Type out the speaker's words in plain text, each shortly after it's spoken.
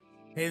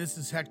Hey, this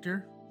is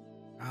Hector.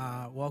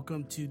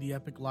 Welcome to the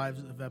Epic Lives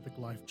of Epic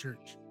Life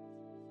Church.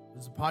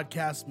 This is a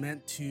podcast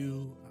meant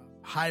to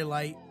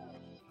highlight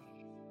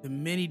the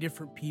many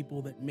different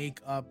people that make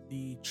up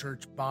the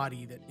church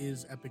body that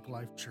is Epic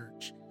Life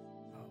Church.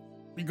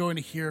 We're going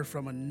to hear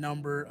from a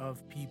number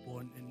of people,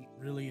 and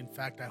really, in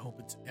fact, I hope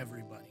it's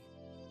everybody.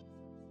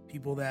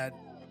 People that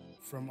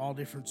from all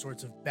different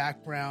sorts of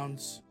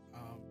backgrounds,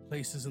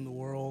 places in the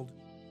world,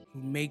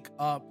 who make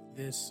up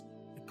this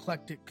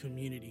eclectic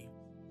community.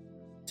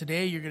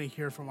 Today, you're going to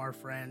hear from our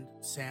friend,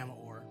 Sam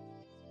Orr.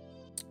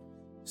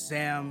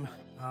 Sam,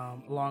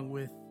 along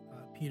with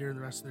Peter and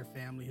the rest of their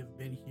family, have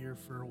been here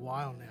for a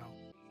while now.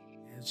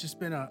 And it's just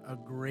been a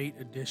great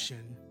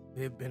addition.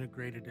 They've been a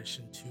great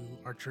addition to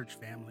our church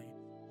family.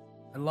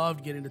 I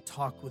loved getting to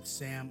talk with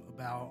Sam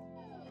about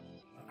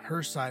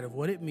her side of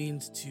what it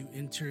means to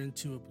enter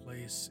into a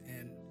place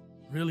and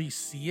really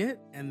see it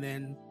and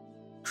then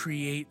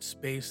create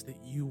space that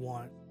you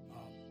want.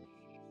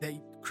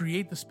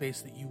 Create the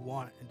space that you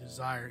want and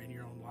desire in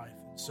your own life.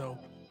 And so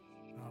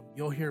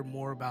you'll hear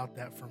more about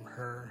that from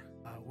her.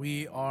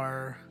 We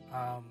are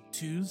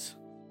twos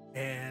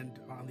and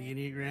on the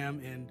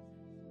Enneagram, and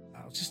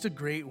it's just a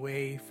great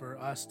way for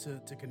us to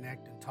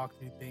connect and talk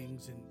through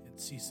things and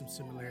see some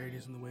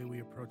similarities in the way we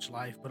approach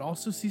life, but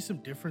also see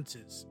some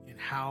differences in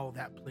how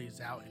that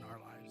plays out in our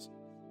lives.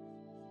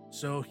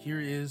 So here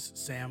is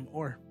Sam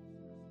Orr.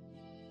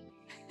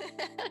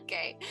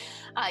 Okay.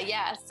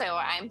 So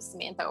I'm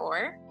Samantha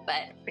Orr,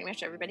 but pretty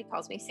much everybody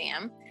calls me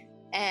Sam.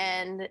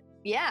 And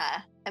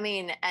I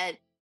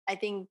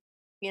think,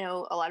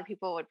 a lot of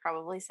people would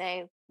probably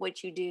say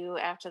what you do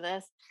after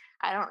this.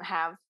 I don't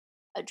have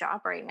a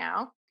job right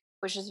now,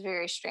 which is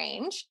very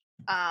strange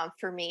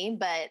for me.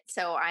 But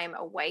so I'm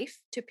a wife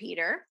to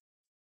Peter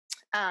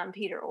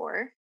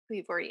Orr, who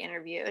you've already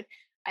interviewed.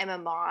 I'm a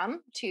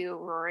mom to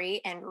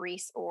Rory and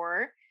Reese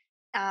Orr.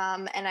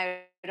 And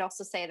I would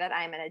also say that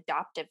I'm an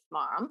adoptive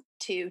mom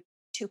to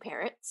two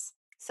parrots,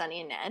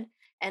 Sunny and Ned,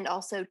 and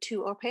also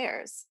two au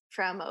pairs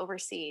from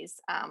overseas.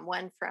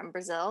 One from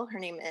Brazil, her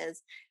name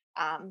is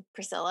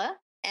Priscilla,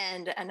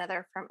 and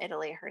another from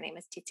Italy, her name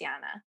is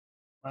Tiziana.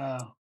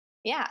 Wow.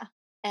 Yeah.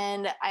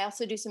 And I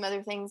also do some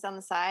other things on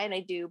the side.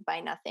 I do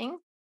Buy Nothing.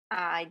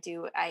 I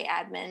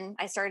admin.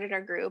 I started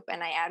our group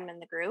and I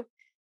admin the group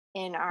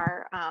in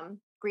our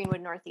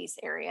Greenwood Northeast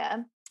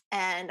area.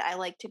 And I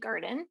like to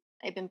garden.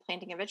 I've been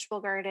planting a vegetable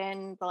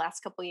garden the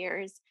last couple of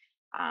years.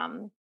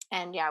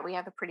 We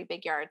have a pretty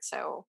big yard.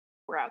 So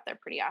we're out there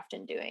pretty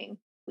often doing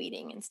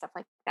weeding and stuff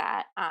like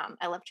that.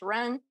 I love to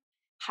run,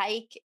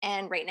 hike.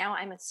 And right now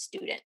I'm a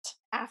student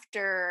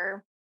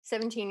after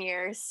 17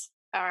 years.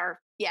 I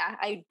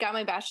got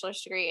my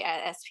bachelor's degree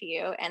at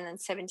SPU. And then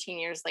 17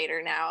 years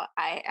later now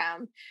I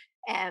am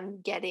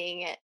I'm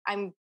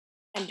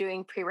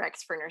doing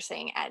prereqs for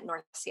nursing at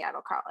North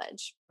Seattle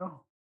College.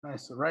 Oh,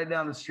 nice. So right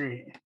down the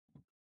street.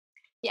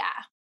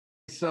 Yeah.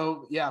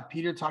 So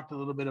Peter talked a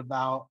little bit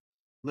about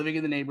living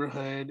in the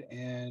neighborhood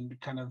and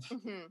kind of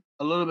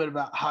a little bit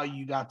about how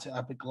you got to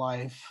Epic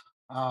Life,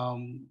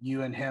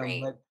 you and him.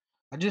 Great. But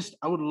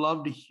I would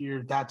love to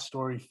hear that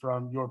story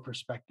from your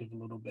perspective a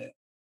little bit.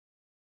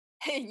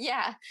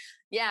 Yeah.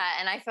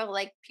 And I felt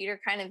like Peter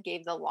kind of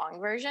gave the long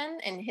version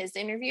in his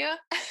interview.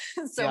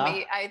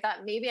 I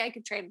thought maybe I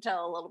could try to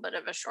tell a little bit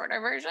of a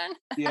shorter version.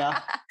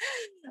 Yeah.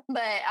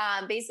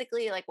 But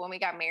basically, like when we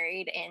got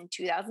married in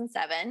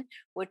 2007,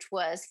 which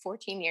was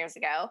 14 years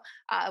ago,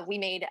 we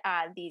made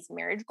these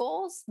marriage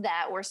goals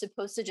that were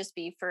supposed to just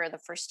be for the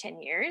first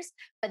 10 years.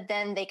 But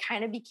then they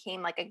kind of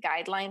became like a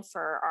guideline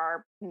for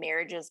our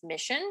marriage's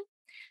mission.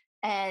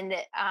 And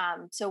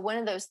so one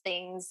of those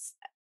things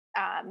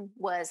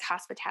was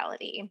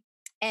hospitality.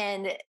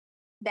 And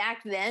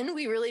back then,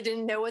 we really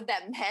didn't know what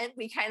that meant.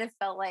 We kind of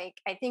felt like,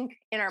 I think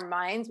in our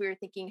minds, we were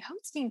thinking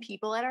hosting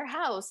people at our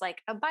house,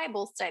 like a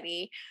Bible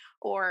study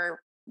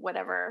or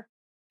whatever,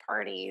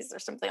 parties or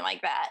something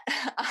like that.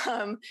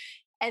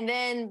 And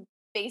then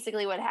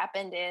basically what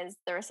happened is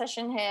the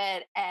recession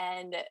hit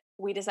and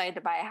we decided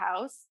to buy a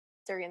house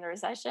during the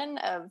recession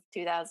of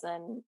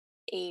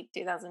 2008,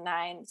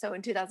 2009. So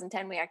in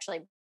 2010, we actually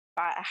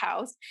bought a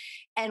house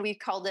and we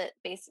called it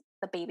the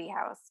baby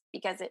house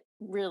because it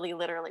really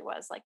literally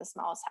was like the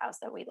smallest house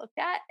that we looked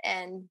at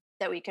and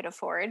that we could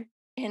afford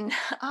in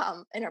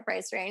our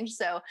price range.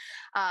 So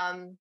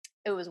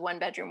it was 1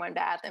 bedroom, 1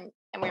 bath. And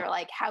we were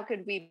like, how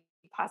could we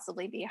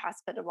possibly be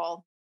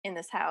hospitable in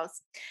this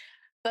house?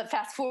 But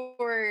fast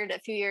forward a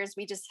few years,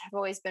 we just have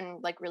always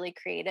been like really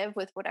creative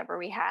with whatever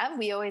we have.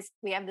 We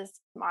have this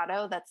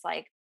motto that's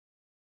like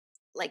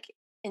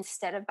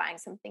instead of buying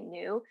something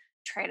new,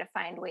 try to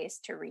find ways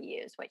to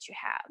reuse what you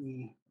have.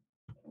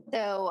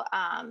 So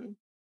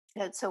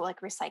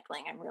like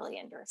recycling, I'm really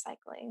into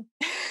recycling.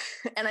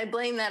 And I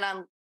blame that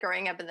on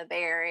growing up in the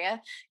Bay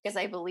Area because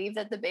I believe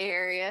that the Bay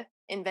Area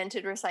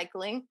invented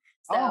recycling.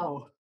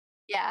 So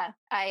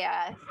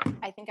I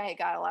think I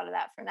got a lot of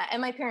that from that.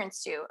 And my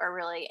parents too are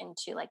really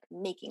into like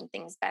making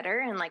things better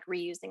and like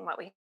reusing what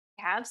we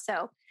have.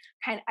 So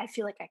I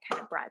feel like I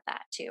kind of brought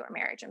that to our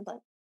marriage, and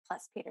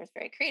plus Peter's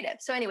very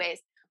creative. So anyways,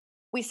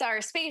 we saw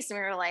our space and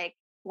we were like,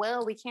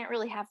 well, we can't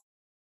really have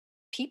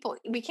people.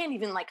 We can't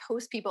even like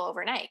host people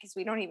overnight because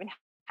we don't even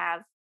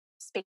have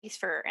space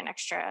for an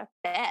extra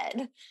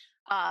bed.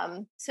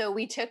 So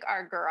we took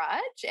our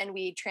garage and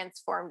we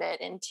transformed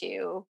it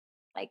into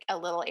like a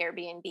little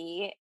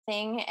Airbnb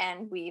thing.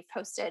 And we've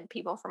hosted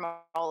people from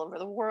all over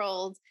the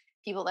world,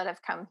 people that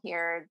have come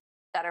here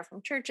that are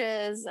from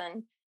churches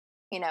and,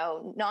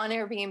 non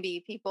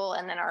Airbnb people,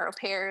 and then our au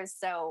pairs.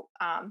 So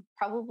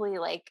probably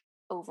like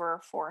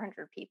over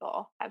 400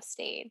 people have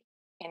stayed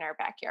in our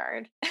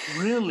backyard.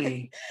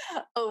 Really?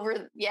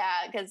 Yeah,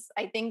 because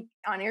I think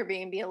on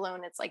Airbnb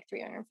alone, it's like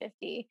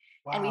 350.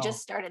 And we just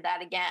Wow. started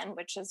that again,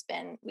 which has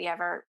been, we have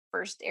our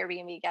first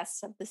Airbnb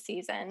guests of the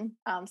season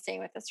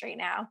staying with us right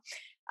now.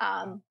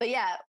 But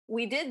yeah,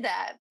 we did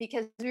that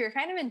because we were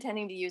kind of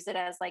intending to use it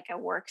as like a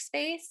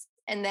workspace.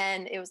 And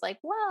then it was like,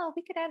 well,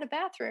 we could add a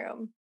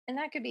bathroom and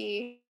that could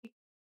be,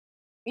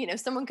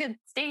 someone could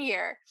stay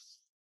here.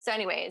 So,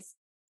 anyways,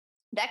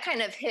 that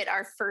kind of hit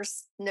our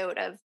first note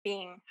of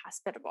being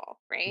hospitable,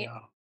 right? Yeah.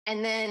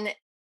 And then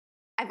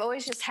I've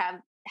always just have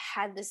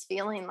had this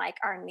feeling like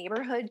our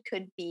neighborhood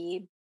could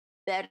be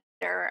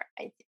better.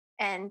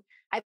 And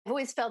I've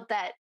always felt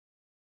that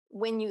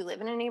when you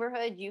live in a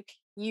neighborhood,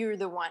 you're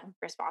the one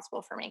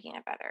responsible for making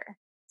it better.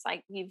 It's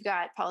like you've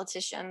got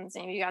politicians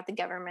and you've got the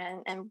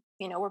government, and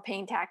we're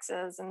paying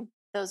taxes, and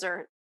those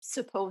are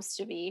supposed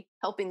to be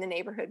helping the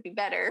neighborhood be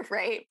better,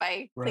 right?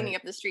 By cleaning Right.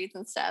 up the streets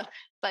and stuff.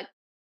 But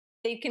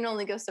they can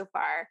only go so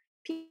far.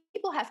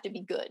 People have to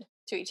be good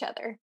to each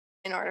other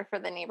in order for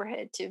the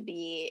neighborhood to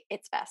be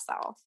its best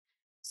self.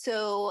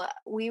 So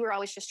we were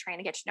always just trying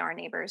to get to know our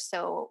neighbors.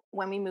 So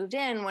when we moved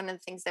in, one of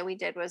the things that we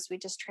did was we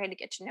just tried to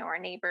get to know our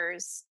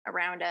neighbors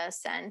around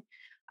us. And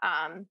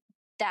um,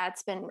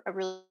 that's been a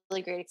really,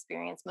 really great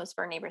experience. Most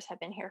of our neighbors have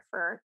been here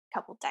for a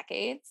couple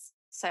decades.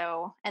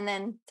 So, and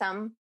then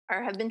some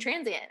have been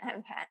transient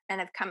and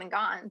have come and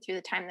gone through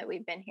the time that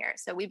we've been here.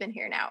 So we've been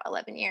here now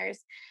 11 years.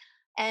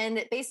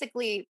 And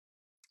basically,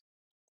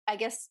 I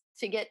guess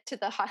to get to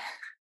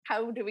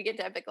how do we get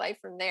to Epic Life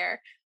from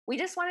there? We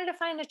just wanted to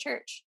find a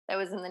church that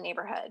was in the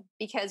neighborhood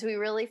because we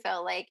really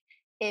felt like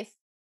if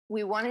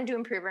we wanted to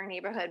improve our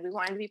neighborhood, we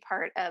wanted to be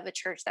part of a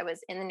church that was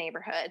in the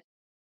neighborhood,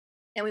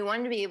 and we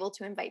wanted to be able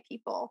to invite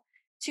people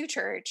to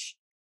church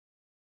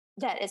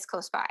that is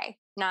close by,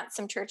 not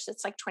some church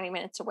that's like 20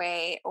 minutes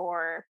away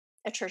or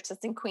a church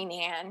that's in Queen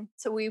Anne.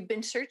 So we've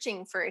been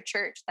searching for a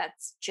church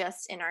that's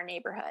just in our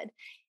neighborhood.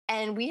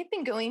 And we had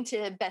been going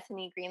to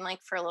Bethany Green Lake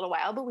for a little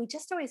while, but we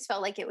just always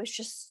felt like it was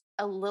just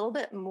a little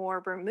bit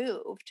more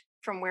removed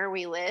from where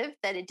we live,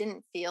 that it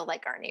didn't feel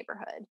like our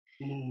neighborhood.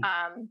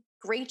 Mm.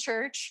 Great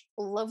church,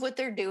 love what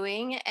they're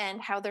doing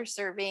and how they're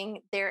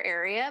serving their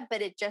area,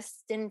 but it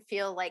just didn't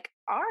feel like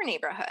our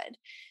neighborhood.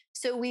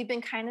 So we've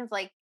been kind of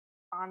like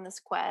on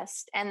this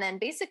quest. And then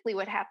basically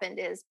what happened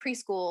is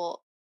preschool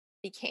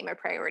became a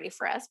priority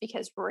for us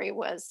because Rory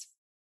was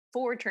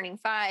 4 turning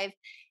 5,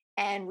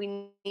 and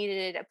we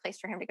needed a place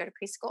for him to go to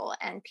preschool.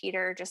 And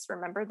Peter just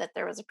remembered that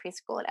there was a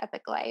preschool at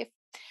Epic Life.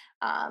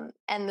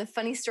 And the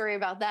funny story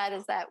about that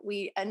is that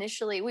we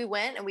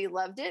went and we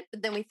loved it,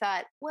 but then we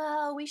thought,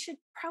 well, we should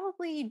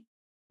probably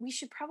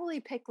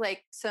pick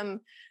like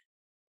some,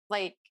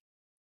 like,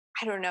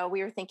 I don't know,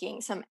 we were thinking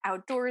some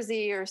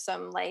outdoorsy or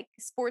some like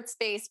sports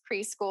based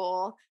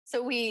preschool.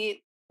 So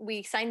we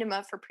signed him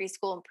up for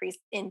preschool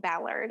in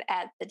Ballard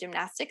at the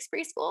gymnastics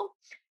preschool.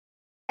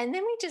 And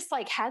then we just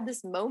like had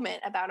this moment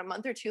about a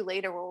month or two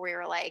later where we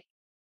were like,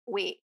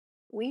 wait,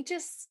 we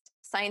just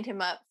signed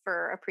him up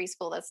for a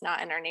preschool that's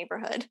not in our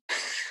neighborhood.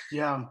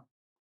 Yeah.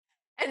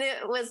 And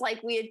it was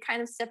like we had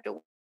kind of stepped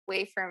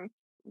away from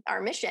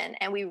our mission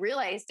and we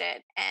realized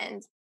it.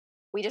 And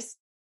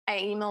I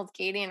emailed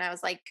Katie and I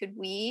was like, could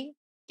we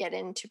get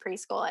into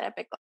preschool at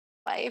Epic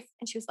Life?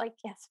 And she was like,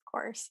 yes, of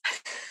course.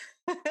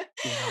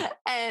 Yeah.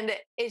 And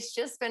it's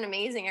just been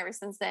amazing ever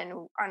since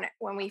then.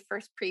 When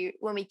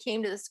we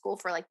came to the school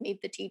for like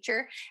Meet the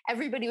Teacher,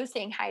 everybody was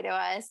saying hi to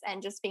us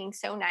and just being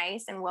so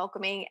nice and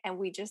welcoming. And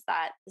we just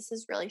thought, this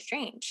is really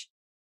strange.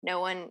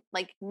 No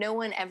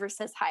one ever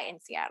says hi in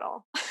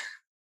Seattle.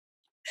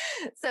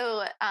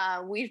 So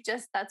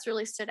that's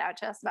really stood out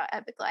to us about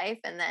Epic Life.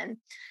 And then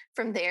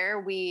from there,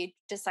 we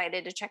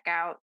decided to check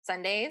out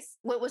Sundays.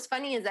 What was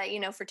funny is that,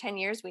 for 10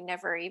 years, we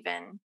never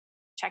even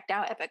checked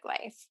out Epic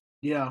Life.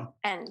 Yeah.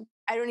 And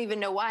I don't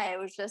even know why. It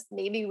was just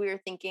maybe we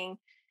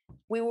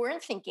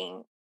weren't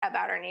thinking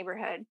about our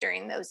neighborhood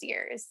during those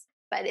years.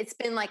 But it's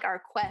been like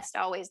our quest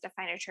always to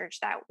find a church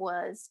that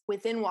was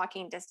within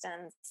walking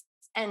distance.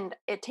 And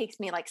it takes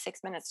me like 6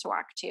 minutes to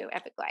walk to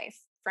Epic Life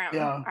from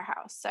Yeah. our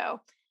house. So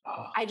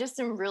Oh, I just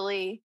am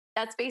really,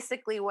 that's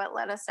basically what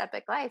led us to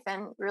Epic Life,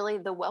 and really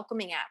the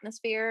welcoming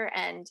atmosphere.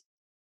 And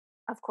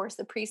of course,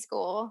 the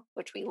preschool,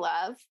 which we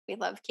love. We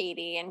love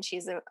Katie, and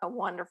she's a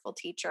wonderful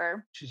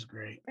teacher. she's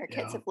great. Our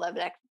kids Yeah. have loved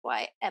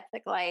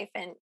Epic Life,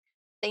 and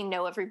they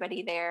know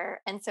everybody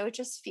there. And so it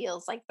just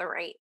feels like the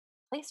right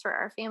place for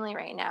our family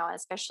right now,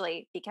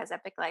 especially because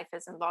Epic Life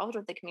is involved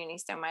with the community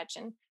so much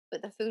and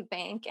with the food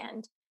bank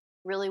and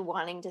really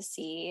wanting to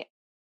see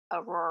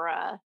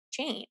Aurora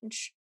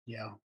change.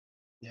 Yeah.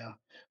 Yeah.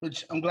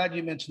 Which I'm glad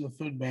you mentioned the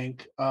food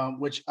bank,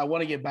 which I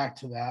want to get back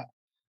to that.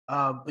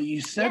 But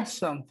you said Yes.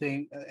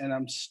 something, and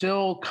I'm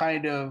still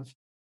kind of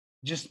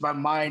just my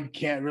mind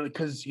can't really,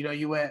 because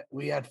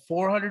we had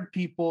 400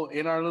 people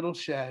in our little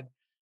shed,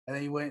 and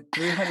then you went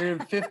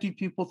 350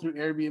 people through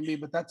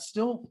Airbnb, but that's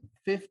still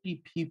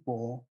 50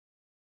 people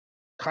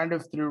kind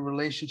of through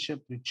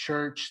relationship, through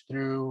church,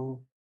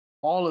 through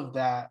all of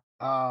that.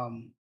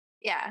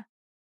 Yeah.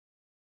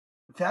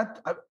 That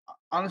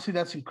honestly,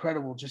 that's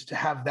incredible just to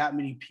have that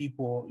many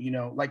people,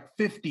 like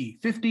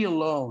 50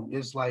 alone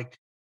is like,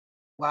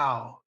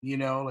 wow,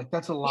 like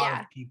that's a lot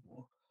Yeah. of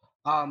people.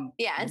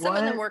 Yeah. And some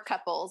of them What? were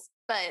couples,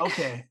 but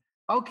Okay.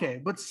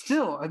 Okay. But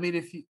still, I mean,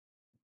 if you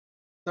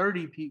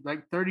 30 people,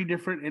 like 30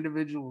 different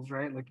individuals,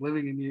 right? Like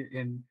living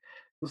in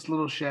this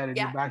little shed in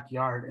your yeah.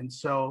 backyard. And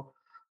so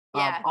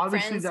Yeah.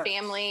 obviously Friends,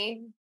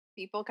 family,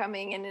 people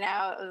coming in and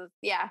out of,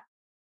 yeah.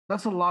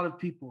 that's a lot of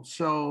people.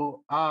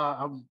 So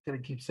I'm gonna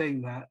keep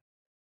saying that.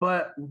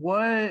 But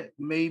what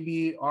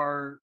maybe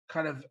are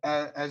kind of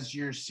as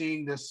you're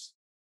seeing this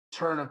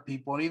turn of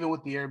people, and even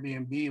with the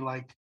Airbnb,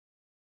 like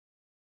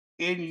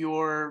in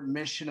your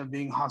mission of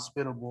being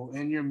hospitable,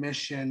 in your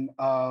mission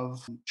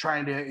of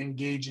trying to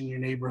engage in your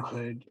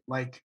neighborhood,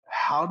 like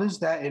how does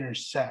that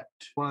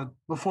intersect? Well,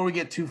 before we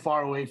get too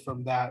far away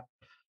from that,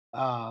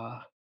 uh,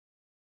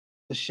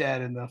 the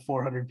shed and the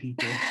 400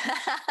 people.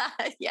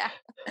 yeah.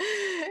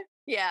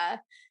 yeah.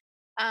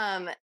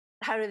 Um,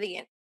 how do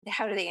they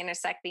how do they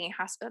intersect being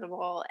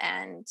hospitable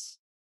and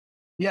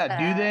Yeah,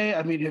 do uh they?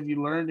 I mean, have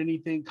you learned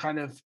anything kind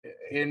of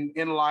in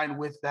line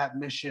with that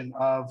mission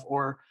of,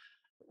 or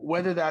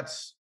whether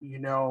that's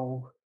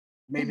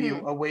maybe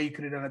mhm. a way you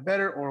could have done it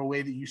better, or a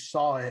way that you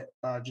saw it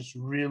just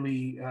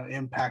really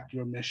impact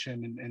your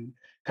mission and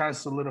kind of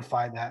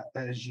solidify that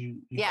as you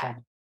Yeah. called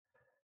it.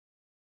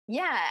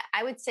 Yeah,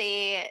 I would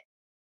say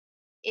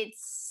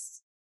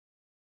it's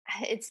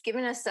it's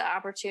given us the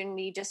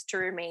opportunity just to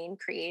remain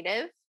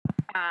creative.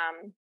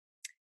 Um,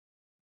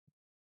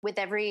 with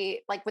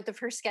every like with the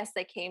first guest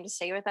that came to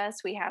stay with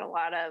us, we had a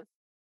lot of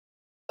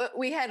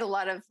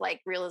like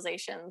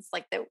realizations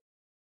like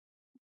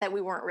that we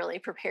weren't really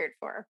prepared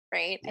for,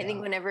 right? I think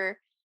Yeah, whenever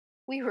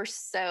we were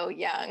so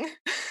young,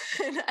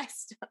 and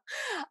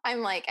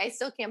I'm like, I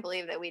still can't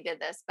believe that we did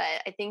this, but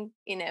I think,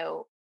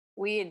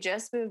 we had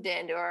just moved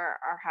into our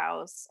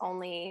house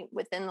only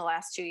within the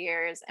last 2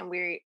 years, and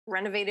we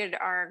renovated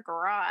our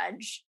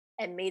garage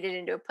and made it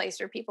into a place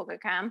where people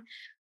could come.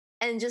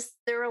 And just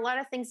there were a lot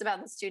of things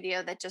about the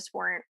studio that just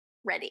weren't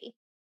ready,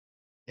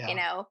 you yeah,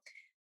 know?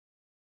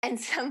 And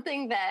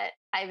something that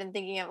I've been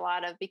thinking a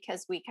lot of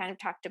because we kind of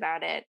talked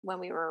about it when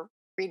we were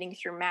reading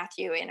through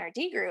Matthew in our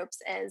D groups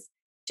is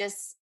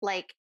just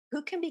like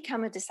who can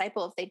become a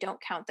disciple if they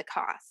don't count the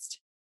cost,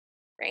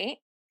 right?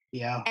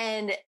 yeah,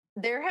 And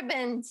there have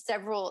been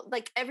several,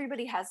 like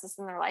everybody has this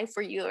in their life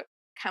where you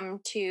come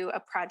to a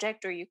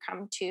project or you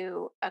come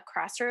to a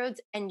crossroads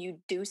and you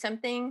do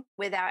something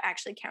without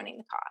actually counting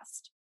the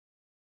cost.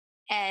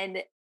 And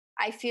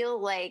I feel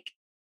like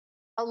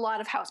a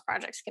lot of house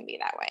projects can be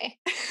that way.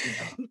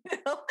 yeah, You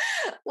know?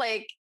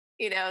 Like,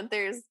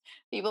 there's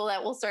people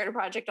that will start a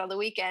project on the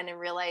weekend and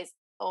realize,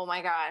 oh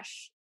my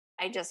gosh,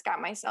 I just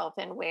got myself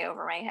in way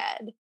over my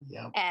head.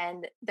 yeah.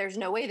 And there's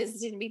no way this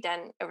is going to be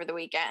done over the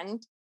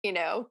weekend, you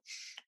know?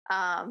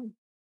 Um,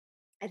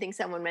 I think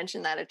someone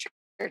mentioned that at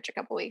church a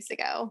couple weeks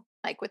ago,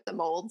 like with the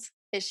mold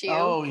issue.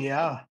 Oh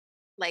yeah,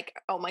 Like,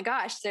 oh my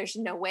gosh, there's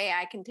no way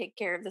I can take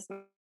care of this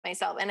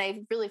myself. And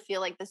I really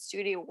feel like the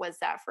studio was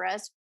that for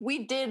us.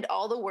 We did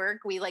all the work.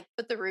 We like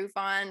put the roof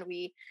on,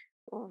 we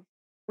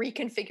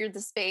reconfigured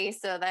the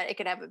space so that it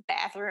could have a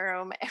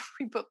bathroom, and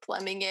we put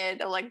plumbing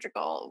in,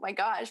 electrical. Oh my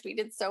gosh, we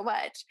did so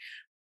much.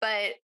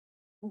 But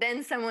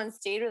then someone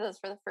stayed with us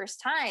for the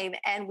first time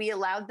and we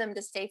allowed them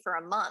to stay for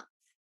a month.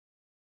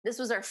 This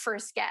was our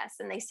first guest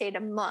and they stayed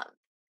a month.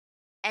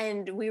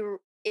 And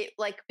it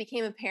like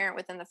became apparent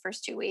within the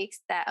first 2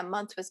 weeks that a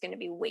month was going to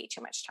be way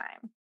too much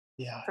time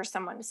yeah, for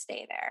someone to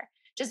stay there.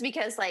 Just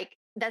because like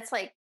that's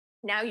like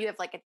now you have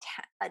like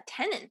a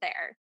tenant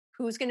there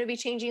who's going to be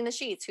changing the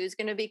sheets, who's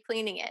going to be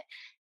cleaning it.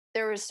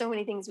 There were so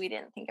many things we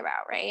didn't think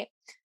about, right?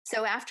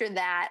 So after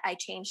that, I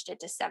changed it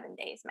to 7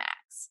 days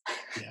max.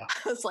 yeah,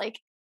 I was like,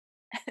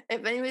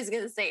 if anybody's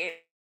going to stay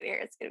here,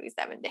 it's going to be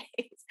 7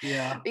 days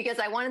yeah, because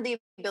I wanted the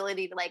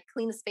ability to like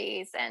clean the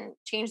space and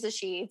change the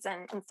sheets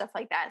and stuff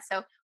like that.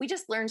 So we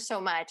just learned so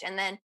much. And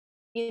then,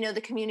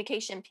 the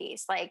communication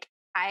piece, like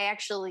I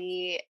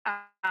actually,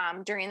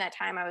 during that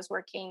time, I was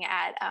working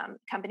at a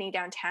company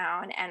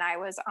downtown and I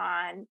was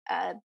on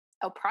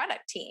a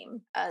product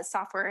team, a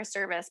software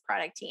service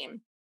product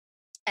team.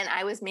 And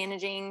I was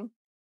managing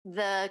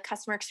the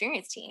customer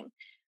experience team.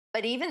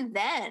 But even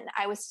then,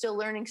 I was still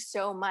learning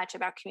so much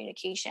about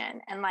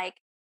communication and like,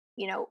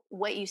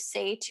 what you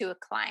say to a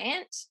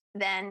client,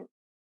 then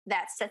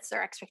that sets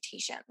their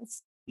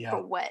expectations yeah,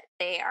 for what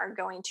they are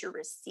going to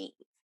receive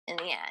in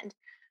the end.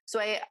 So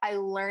I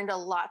learned a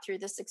lot through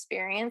this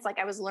experience. Like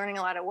I was learning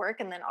a lot at work,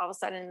 and then all of a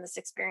sudden in this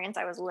experience,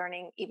 I was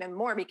learning even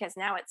more because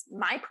now it's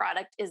my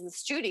product is the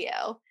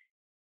studio,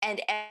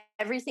 and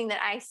everything that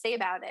I say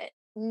about it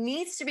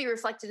needs to be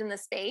reflected in the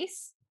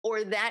space,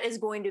 or that is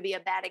going to be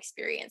a bad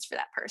experience for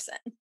that person.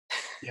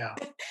 Yeah.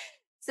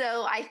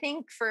 So I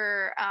think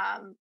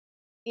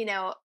you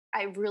know,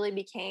 I really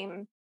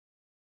became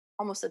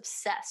almost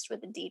obsessed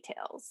with the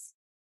details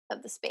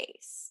of the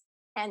space,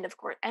 and of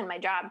course, and my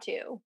job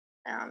too,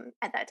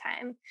 at that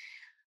time.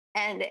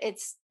 And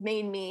it's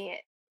made me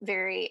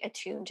very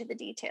attuned to the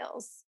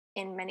details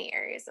in many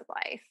areas of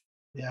life,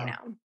 you Yeah.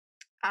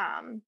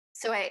 know.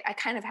 So I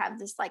kind of have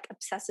this like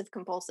obsessive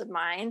compulsive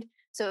mind.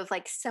 So if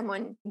like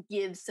someone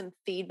gives some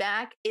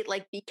feedback, it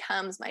like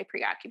becomes my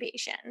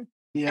preoccupation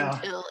Yeah.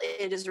 until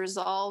it is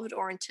resolved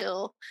or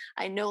until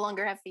I no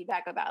longer have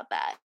feedback about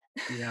that.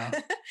 Yeah.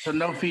 So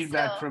no So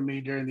feedback from me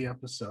during the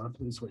episode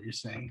is what you're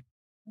saying.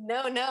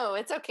 no, no,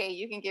 it's okay.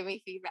 You can give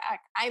me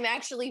feedback. I'm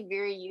actually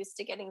very used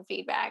to getting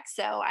feedback.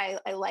 So I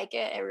like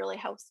it. It really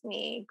helps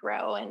me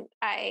grow, and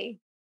I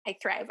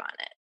thrive on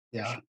it for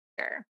Yeah.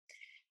 sure.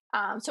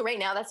 So right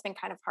now that's been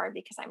kind of hard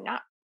because I'm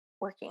not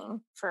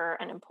working for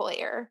an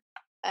employer,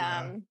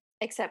 Yeah.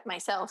 except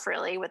myself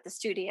really with the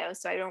studio.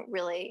 So I don't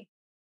really,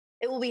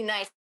 it will be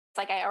nice.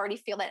 Like I already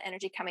feel that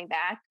energy coming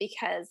back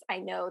because I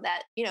know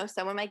that, you know,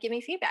 someone might give me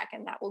feedback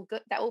and that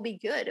will be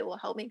good. It will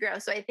help me grow.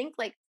 So I think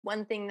like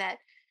one thing that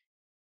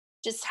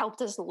just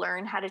helped us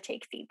learn how to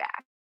take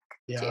feedback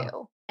Yeah.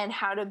 too, and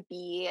how to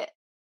be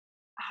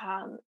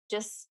um,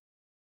 just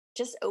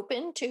just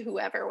open to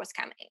whoever was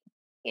coming,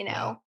 you Yeah.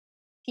 know,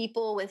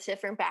 people with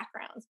different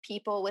backgrounds,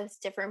 people with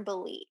different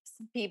beliefs,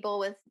 people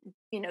with,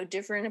 you know,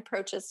 different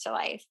approaches to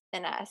life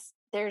than us.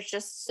 There's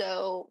just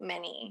so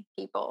many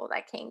people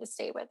that came to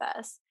stay with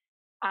us.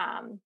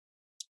 Um,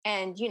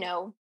 and, you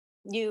know,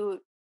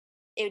 you,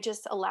 it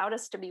just allowed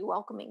us to be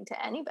welcoming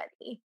to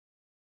anybody.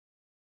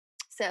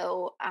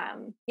 So,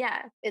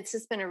 yeah, it's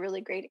just been a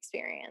really great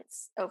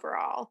experience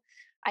overall.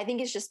 I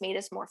think it's just made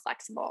us more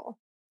flexible.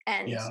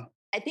 And Yeah.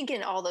 I think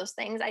in all those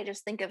things, I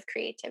just think of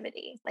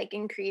creativity. Like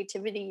in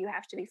creativity, you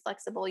have to be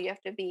flexible, you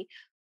have to be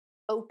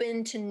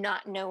open to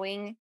not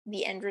knowing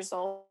the end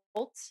result,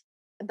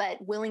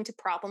 but willing to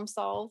problem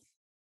solve.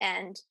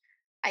 And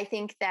I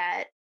think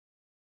that,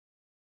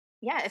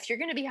 yeah, if you're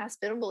going to be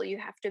hospitable, you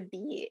have to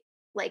be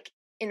like,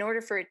 in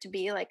order for it to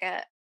be like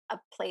a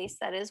place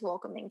that is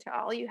welcoming to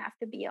all, you have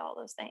to be all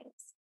those things.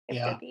 You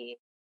have to Yeah. be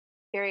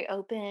very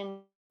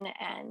open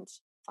and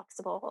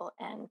flexible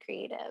and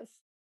creative.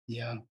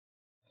 Yeah.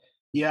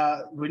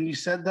 Yeah. When you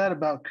said that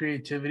about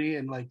creativity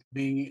and like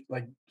being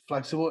like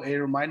flexible, it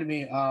reminded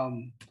me,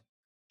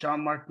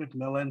 John Mark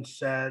McMillan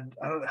said,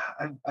 I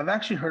don't, I've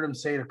actually heard him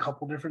say it a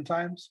couple different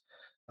times.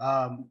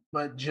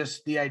 But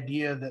just the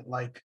idea that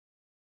like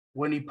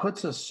when he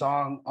puts a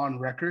song on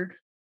record,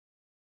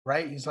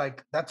 right? He's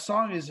like, that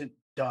song isn't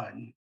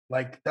done.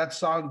 Like that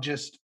song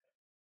just,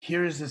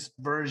 here's this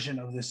version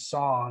of this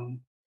song,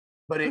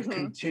 but it Hmm.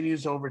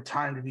 continues over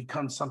time to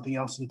become something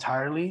else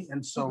entirely.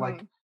 And so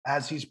like Hmm.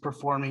 as he's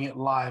performing it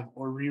live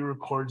or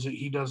re-records it,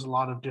 he does a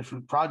lot of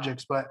different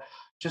projects. But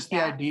just the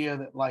Yeah. idea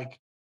that like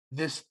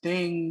this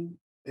thing,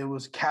 it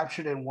was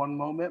captured in one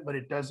moment, but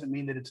it doesn't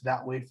mean that it's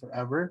that way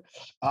forever.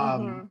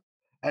 Um, Hmm.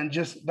 and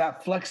just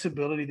that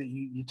flexibility that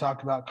you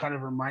talk about kind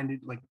of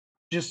reminded like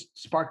just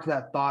sparked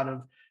that thought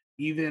of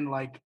even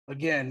like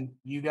again,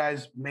 you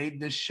guys made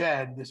this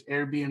shed, this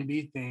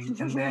Airbnb thing,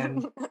 and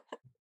then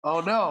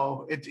oh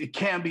no, it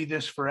can't be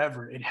this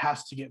forever. It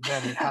has to get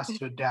better. It has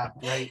to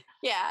adapt, right?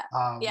 Yeah.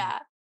 Um, Yeah.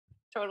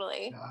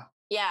 Totally. yeah,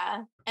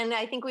 Yeah. And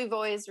I think we've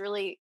always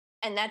really,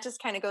 and that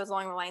just kind of goes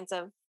along the lines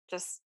of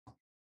just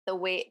the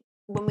way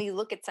when we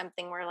look at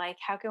something, we're like,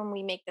 how can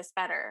we make this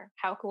better?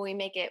 How can we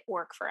make it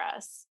work for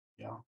us?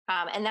 yeah,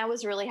 And that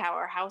was really how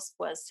our house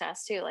was to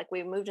us too. Like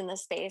we moved in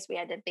this space, we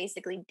had to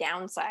basically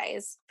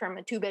downsize from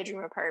a 2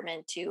 bedroom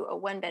apartment to a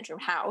 1 bedroom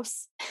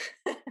house.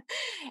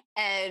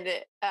 And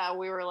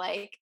we were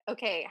like,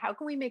 okay, how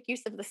can we make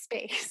use of the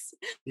space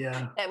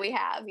yeah, that we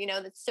have? You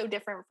know, that's so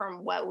different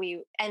from what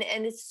we and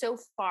it's so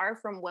far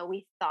from what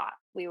we thought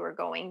we were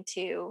going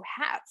to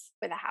have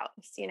with a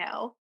house. You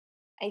know,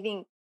 I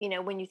think you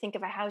know when you think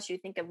of a house, you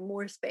think of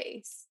more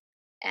space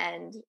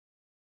and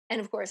and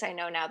of course, I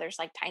know now there's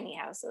like tiny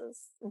houses.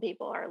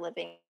 People are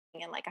living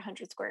in like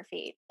 100 square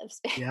feet of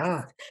space.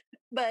 yeah,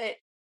 But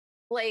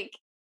like,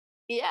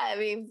 yeah, I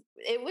mean,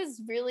 it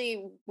was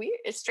really weird,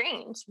 it's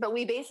strange. But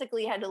we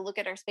basically had to look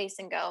at our space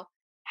and go,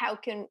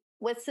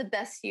 what's the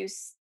best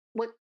use?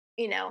 What,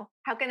 you know,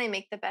 how can I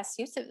make the best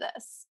use of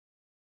this?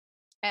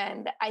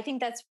 And I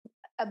think that's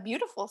a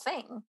beautiful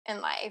thing in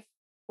life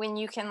when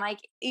you can, like,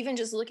 even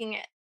just looking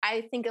at,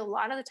 I think a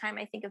lot of the time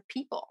I think of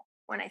people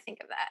when I think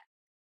of that.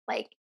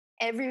 Like,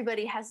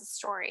 everybody has a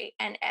story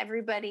and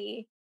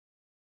everybody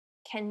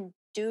can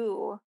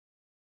do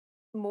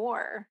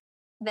more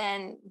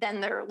than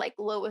their like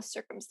lowest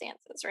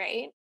circumstances,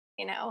 right?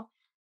 You know,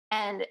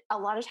 and a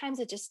lot of times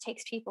it just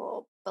takes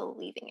people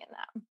believing in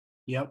them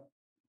yep,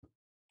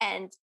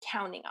 and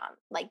counting on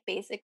like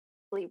basic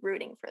basically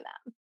rooting for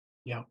them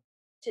Yeah.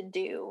 to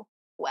do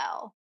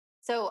well.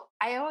 So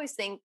I always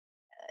think,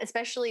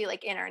 especially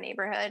like in our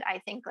neighborhood, I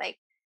think like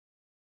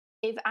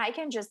if I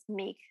can just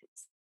make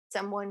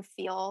someone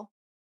feel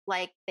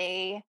like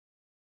they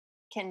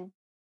can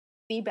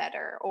be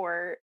better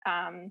or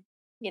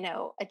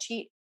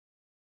achieve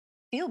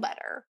feel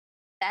better,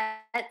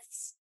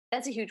 that's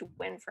a huge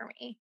win for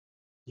me.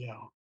 Yeah.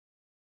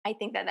 I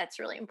think that that's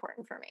really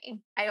important for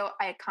me.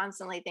 I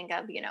constantly think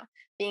of,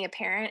 being a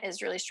parent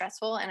is really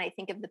stressful, and I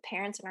think of the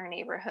parents in our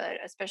neighborhood,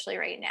 especially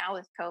right now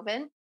with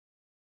COVID,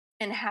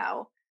 and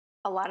how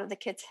a lot of the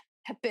kids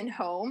have been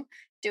home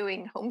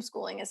doing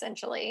homeschooling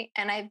essentially.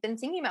 And I've been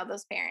thinking about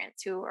those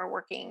parents who are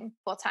working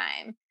full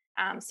time.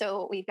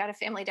 So we've got a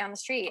family down the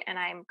street, and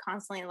I'm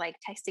constantly like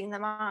texting the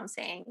mom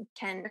saying,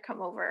 "Can you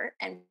come over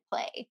and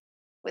play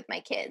with my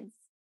kids?"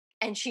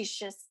 And she's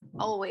just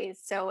always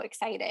so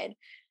excited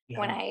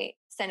when Yeah. I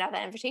send out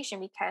that invitation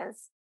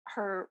because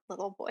her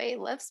little boy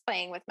loves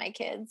playing with my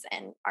kids,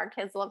 and our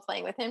kids love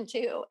playing with him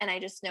too. And I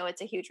just know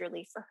it's a huge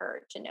relief for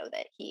her to know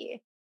that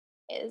he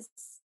is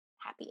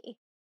happy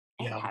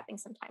and Yeah. having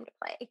some time to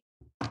play.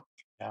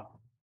 Yeah.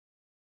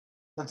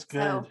 That's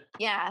So, good.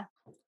 yeah.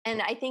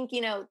 And I think,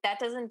 that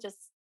doesn't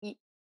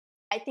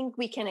I think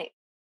we can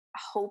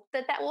hope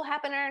that that will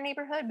happen in our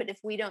neighborhood. But if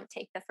we don't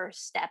take the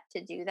first step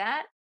to do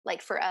that,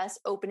 like for us,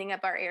 opening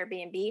up our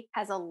Airbnb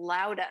has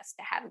allowed us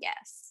to have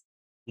guests.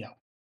 Yeah.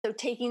 So,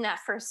 taking that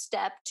first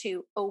step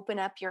to open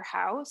up your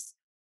house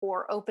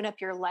or open up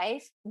your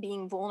life,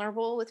 being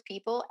vulnerable with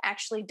people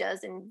actually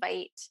does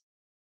invite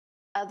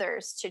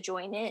others to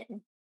join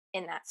in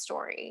that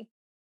story.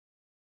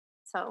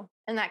 So,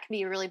 and that can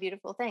be a really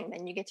beautiful thing.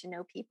 Then you get to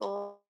know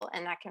people,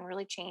 and that can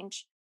really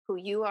change who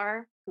you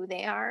are, who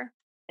they are,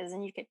 because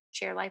then you can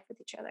share life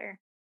with each other.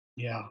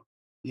 Yeah.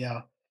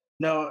 Yeah.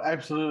 No,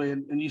 absolutely.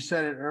 And you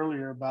said it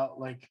earlier about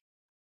like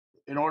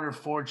in order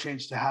for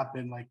change to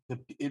happen, like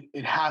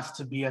it has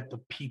to be at the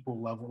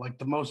people level, like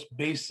the most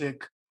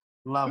basic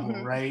level,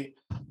 Hmm. right?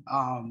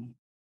 Um,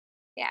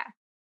 Yeah,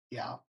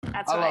 yeah.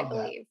 that's I what I love that.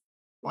 believe.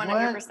 What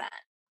 100%.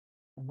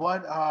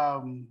 what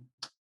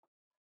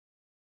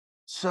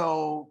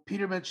so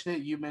Peter mentioned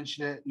it, you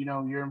mentioned it,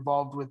 you're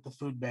involved with the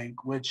food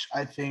bank, which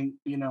I think,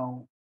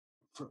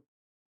 for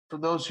for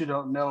those who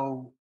don't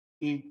know,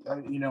 Tim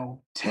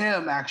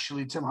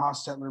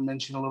Hostetler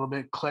mentioned a little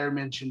bit. Claire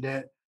mentioned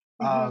it,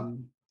 Hmm.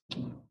 um,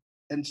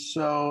 and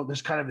so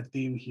there's kind of a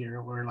theme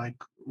here where like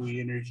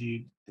we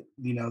interviewed,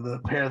 the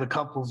pair of the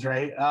couples,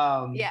 right?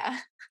 Yeah.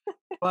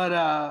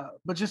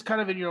 But just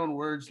kind of in your own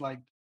words, like,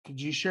 could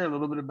you share a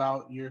little bit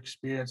about your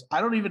experience? I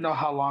don't even know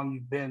how long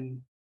you've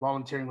been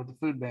volunteering with the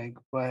food bank,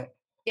 but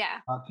Yeah.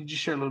 could you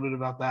share a little bit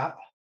about that?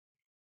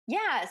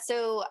 Yeah.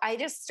 So I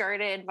just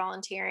started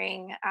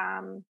volunteering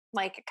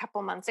like a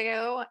couple months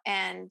ago,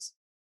 and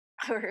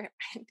or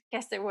I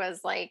guess it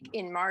was like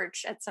in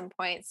March at some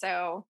point.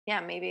 So yeah,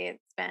 maybe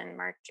it's been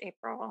March,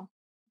 April,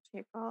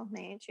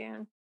 May,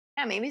 June.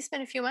 Yeah, maybe it's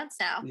been a few months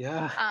now.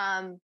 Yeah.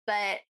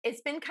 But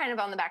it's been kind of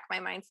on the back of my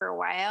mind for a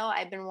while.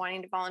 I've been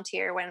wanting to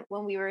volunteer when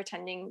we were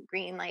attending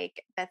Green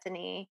Lake,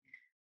 Bethany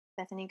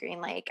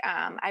Green Lake.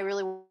 I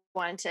really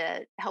wanted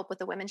to help with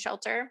the women's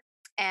shelter,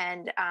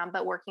 and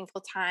but working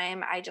full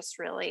time, I just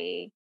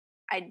really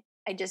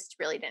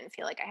didn't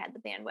feel like I had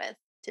the bandwidth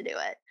to do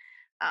it,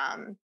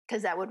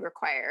 because that would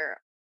require,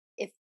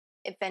 if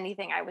if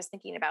anything, I was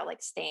thinking about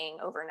like staying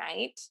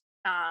overnight,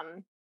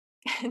 um,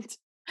 and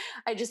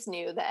I just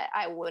knew that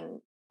I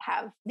wouldn't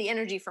have the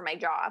energy for my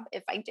job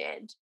if I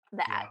did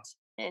that.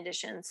 Yeah. In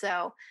addition,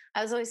 so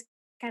I was always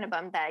kind of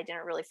bummed that I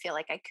didn't really feel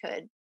like I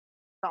could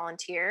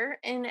volunteer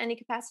in any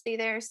capacity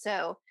there.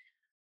 So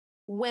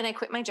when I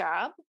quit my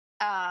job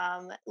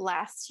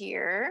last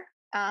year,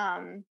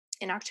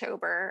 in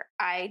October,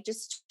 I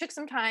just took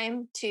some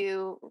time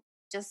to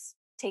just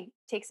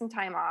take some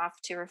time off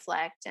to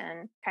reflect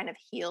and kind of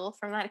heal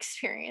from that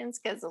experience,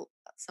 because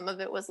some of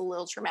it was a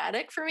little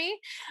traumatic for me,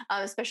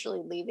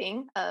 especially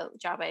leaving a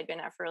job I had been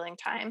at for a long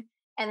time.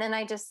 And then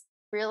I just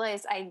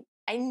realized I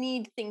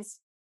need things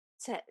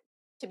to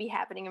to be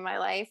happening in my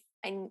life.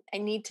 I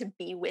need to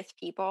be with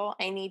people.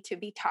 I need to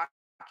be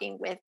talking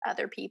with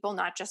other people,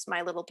 not just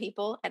my little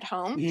people at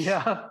home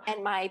Yeah.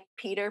 and my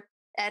Peter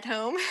at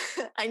home.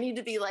 I need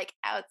to be like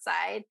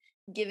outside,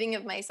 giving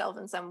of myself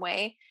in some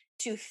way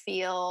to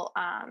feel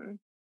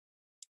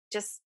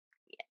just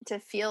to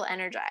feel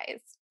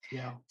energized.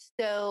 Yeah.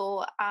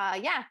 So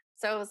yeah,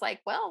 so I was like,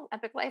 well,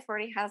 Epic Life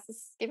already has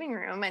this giving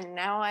room, and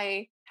now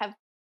I have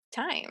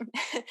time.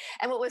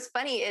 And what was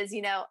funny is,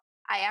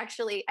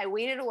 I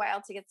waited a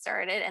while to get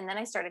started, and then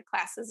I started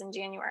classes in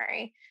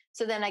January.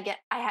 So then I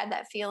had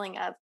that feeling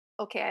of,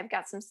 okay, I've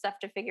got some stuff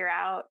to figure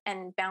out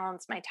and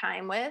balance my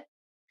time with.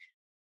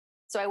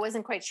 So I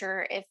wasn't quite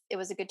sure if it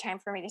was a good time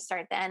for me to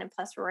start then. And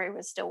plus, Rory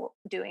was still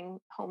doing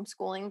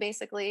homeschooling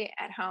basically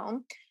at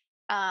home.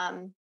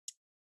 Um,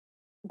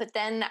 but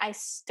then I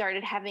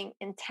started having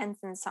intense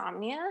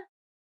insomnia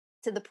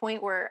to the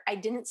point where I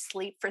didn't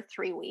sleep for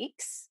 3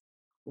 weeks.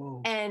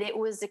 Whoa. And it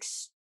was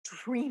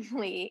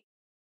extremely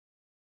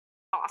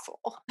awful.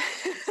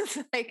 It's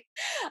like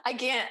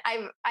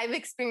I've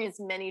experienced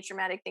many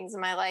traumatic things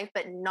in my life,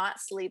 but not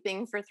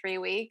sleeping for 3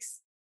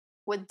 weeks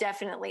was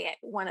definitely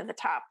one of the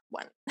top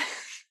one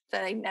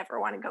that I never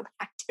want to go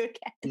back to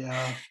again.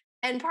 Yeah.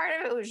 And part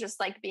of it was just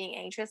like being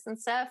anxious and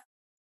stuff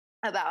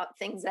about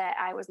things that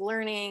I was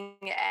learning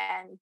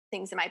and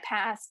things in my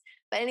past.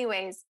 But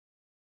anyways,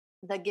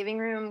 the giving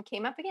room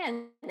came up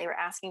again. They were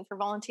asking for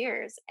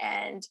volunteers.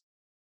 And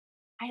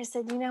I just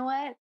said, you know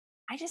what?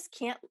 I just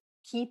can't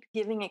keep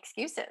giving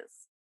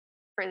excuses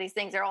for these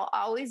things. There will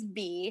always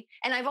be,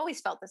 and I've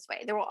always felt this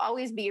way, there will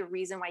always be a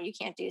reason why you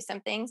can't do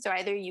something. So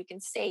either you can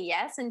say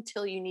yes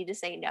until you need to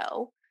say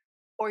no,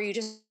 or you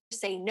just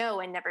say no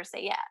and never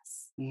say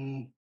yes.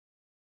 Mm,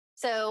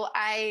 So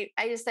I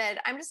just said,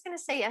 I'm just going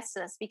to say yes to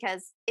this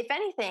because if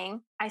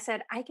anything, I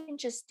said, I can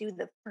just do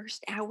the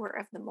first hour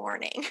of the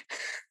morning,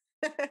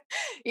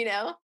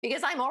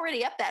 because I'm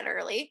already up that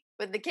early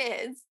with the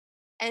kids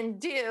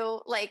and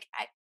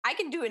I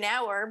can do an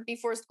hour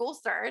before school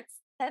starts.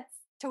 That's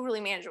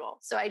totally manageable.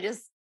 So I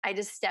just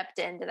stepped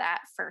into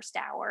that first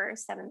hour,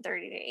 7:30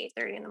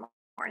 to 8:30 in the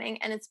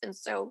morning. And it's been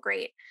so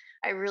great.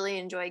 I really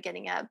enjoy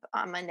getting up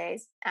on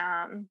Mondays.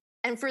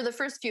 And for the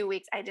first few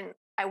weeks,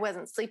 I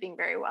wasn't sleeping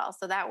very well.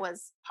 So that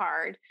was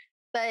hard,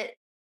 but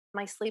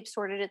my sleep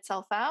sorted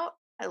itself out.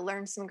 I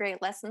learned some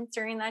great lessons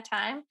during that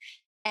time.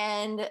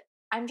 And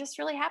I'm just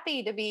really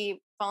happy to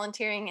be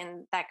volunteering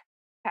in that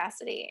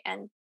capacity.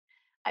 And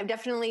I've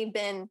definitely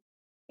been,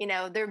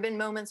 there have been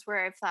moments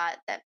where I've thought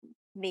that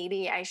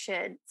maybe I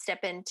should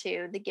step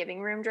into the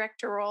giving room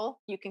director role.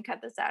 You can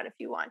cut this out if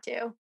you want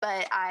to,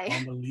 but I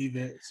don't believe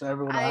it. So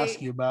everyone will I,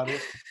 ask you about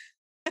it.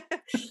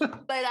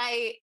 but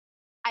I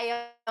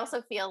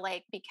also feel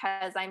like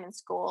because I'm in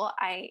school,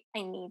 I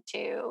need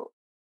to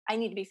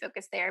be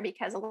focused there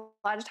because a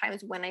lot of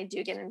times when I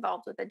do get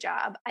involved with a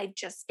job, I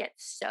just get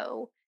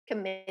so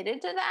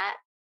committed to that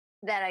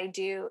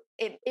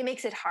it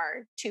makes it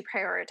hard to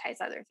prioritize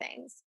other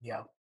things.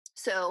 Yeah.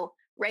 So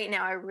right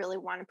now I really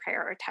want to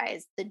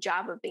prioritize the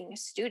job of being a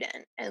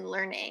student and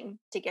learning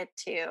to get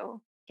to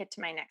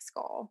my next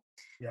goal.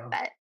 Yeah.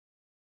 But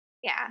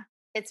yeah,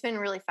 it's been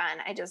really fun.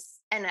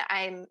 And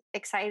I'm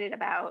excited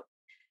about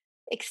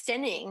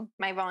extending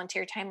my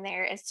volunteer time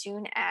there as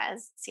soon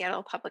as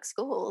Seattle Public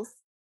Schools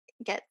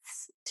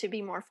gets to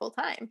be more full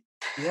time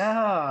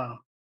Yeah.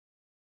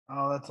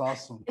 Oh, that's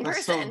awesome. in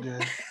That's so person.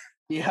 good.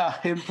 Yeah,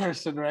 in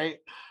person, right?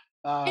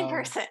 In Um,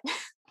 person.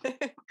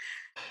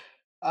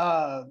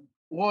 uh,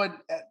 what?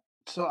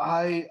 So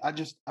I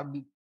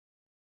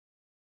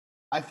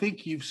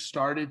think you've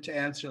started to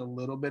answer a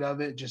little bit of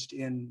it just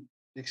in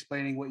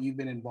explaining what you've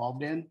been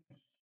involved in.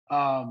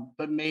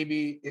 But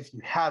maybe if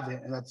you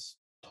haven't, and that's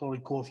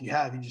totally cool if you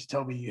have, you just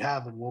tell me you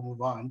have and we'll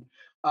move on.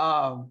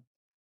 Um,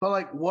 but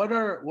like what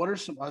are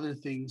some other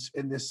things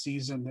in this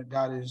season that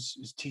God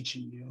is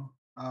teaching you?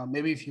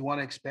 Maybe if you want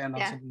to expand on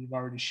Yeah. something you've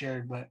already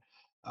shared, but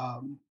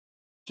um,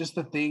 just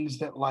the things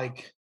that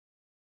like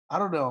I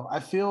don't know. I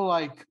feel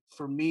like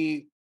for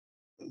me,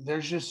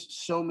 there's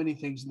just so many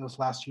things in this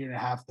last year and a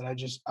half that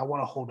I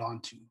want to hold on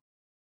to,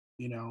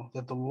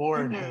 that the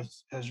Lord Hmm.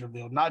 has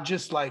revealed. Not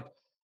just like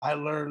I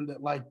learned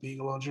that like being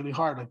alone is really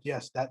hard. Like,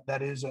 yes,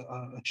 that is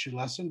a true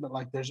lesson, but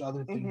like there's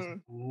other things that Hmm.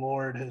 the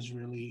Lord has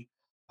really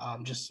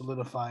just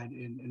solidified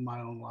in my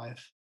own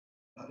life.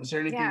 Is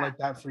there anything Yeah. like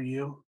that for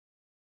you?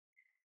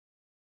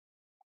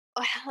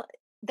 Well,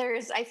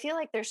 I feel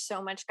like there's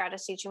so much God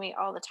is teaching me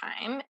all the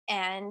time.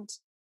 And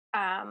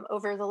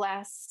over the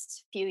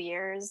last few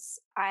years,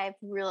 I've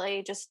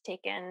really just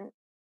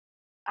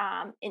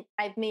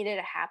I've made it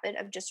a habit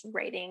of just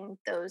writing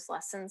those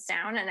lessons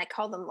down, and I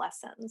call them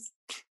lessons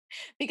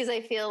because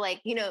I feel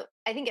like,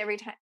 I think every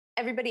time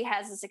everybody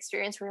has this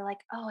experience where you're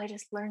like, oh, I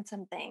just learned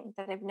something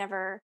that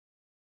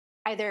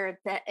either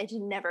that it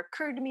had never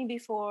occurred to me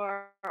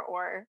before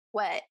or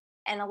what.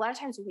 And a lot of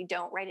times we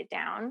don't write it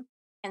down.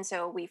 And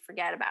so we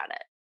forget about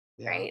it.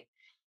 Yeah. Right.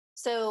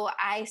 So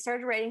I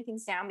started writing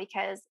things down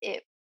because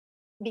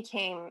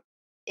became,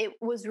 it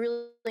was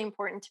really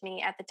important to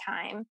me at the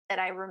time that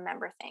I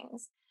remember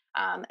things.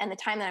 And the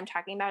time that I'm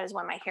talking about is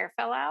when my hair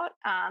fell out.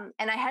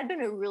 And I had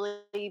been a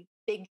really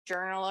big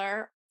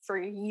journaler for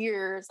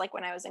years. Like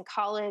when I was in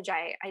college,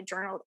 I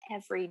journaled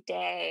every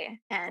day.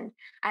 And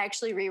I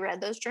actually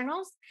reread those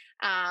journals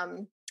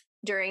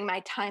during my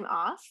time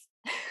off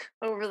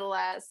over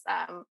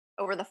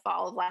the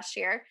fall of last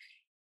year.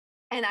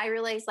 And I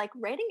realized like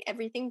writing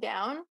everything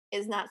down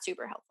is not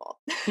super helpful.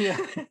 Yeah.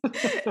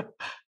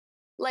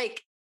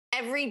 Like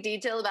every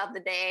detail about the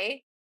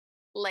day,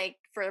 like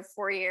for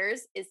 4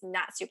 years, is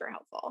not super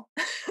helpful.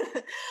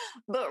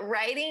 But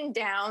writing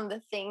down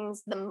the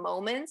things, the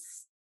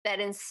moments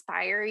that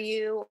inspire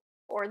you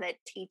or that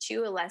teach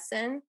you a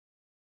lesson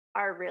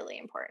are really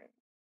important.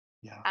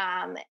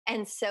 Yeah.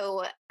 And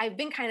so I've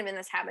been kind of in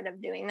this habit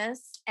of doing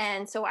this.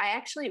 And so I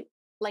actually,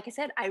 like I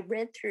said, I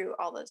read through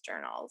all those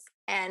journals.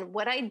 And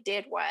what I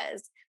did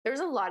was there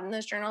was a lot in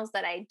those journals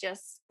that I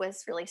just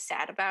was really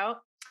sad about.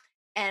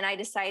 And I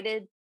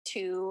decided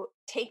to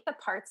take the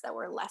parts that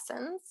were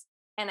lessons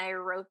and I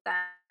wrote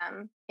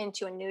them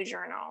into a new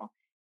journal.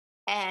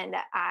 and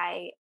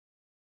I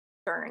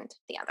burned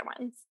the other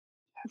ones,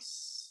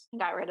 Yes.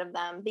 got rid of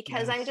them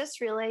because I Yes.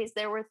 just realized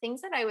there were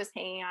things that I was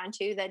hanging on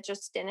to that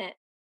just didn't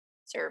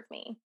serve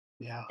me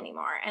Yeah.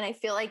 anymore. And I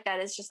feel like that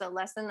is just a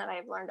lesson that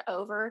I've learned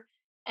over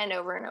and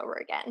over and over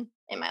again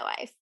in my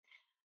life.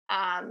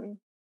 Um,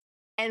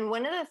 and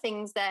one of the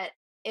things that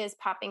is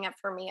popping up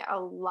for me a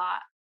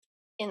lot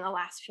in the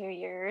last few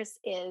years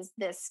is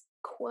this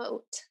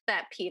quote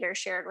that Peter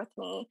shared with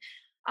me,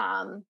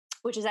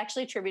 which is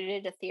actually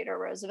attributed to Theodore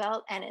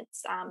Roosevelt. And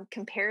it's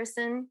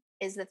comparison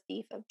is the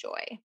thief of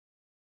joy.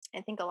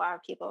 I think a lot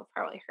of people have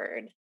probably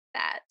heard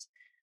that.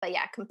 But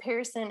yeah,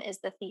 comparison is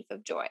the thief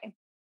of joy.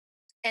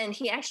 And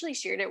he actually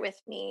shared it with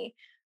me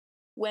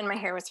when my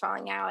hair was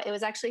falling out. It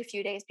was actually a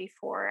few days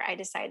before I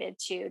decided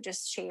to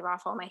just shave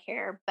off all my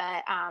hair.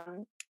 But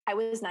I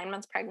was 9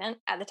 months pregnant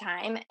at the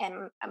time,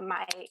 and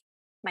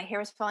my hair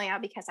was falling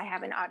out because I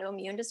have an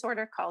autoimmune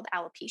disorder called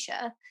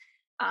alopecia,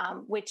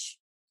 which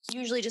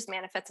usually just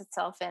manifests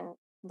itself in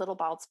little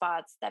bald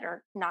spots that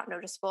are not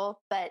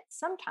noticeable. But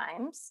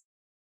sometimes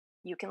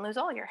you can lose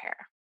all your hair,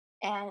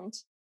 and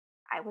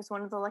I was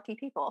one of the lucky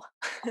people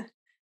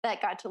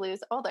that got to lose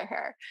all their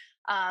hair.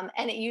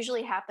 And it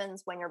usually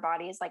happens when your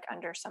body is like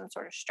under some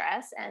sort of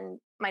stress. And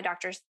my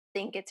doctors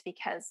think it's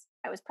because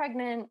I was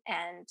pregnant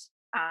and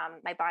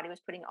my body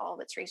was putting all of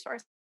its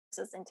resources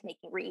into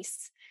making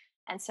Reese.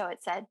 And so it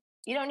said,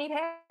 you don't need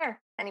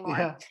hair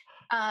anymore.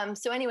 Yeah.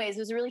 So, anyways, it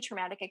was a really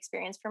traumatic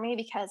experience for me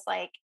because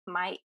like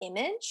my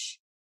image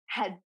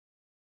had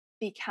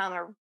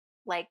become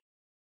like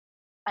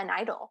an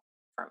idol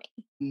for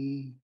me.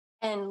 Mm.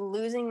 And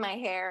losing my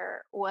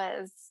hair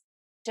was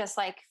just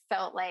like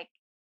felt like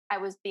I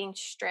was being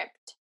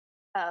stripped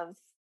of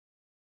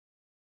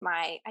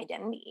my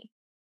identity.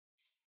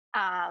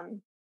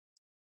 Um,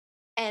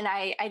 and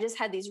I just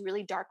had these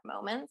really dark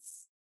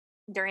moments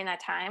during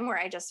that time where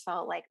I just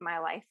felt like my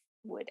life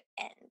would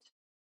end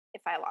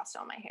if I lost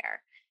all my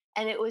hair.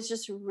 And it was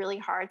just really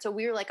hard. So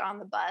we were like on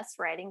the bus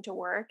riding to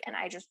work and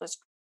I just was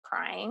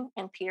crying,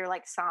 and Peter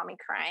like saw me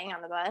crying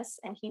on the bus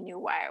and he knew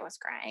why I was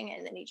crying,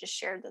 and then he just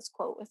shared this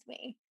quote with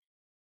me.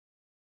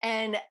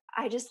 And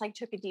I just like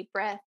took a deep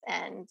breath,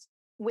 and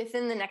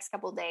within the next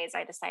couple of days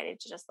I decided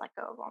to just let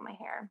go of all my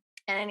hair.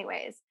 And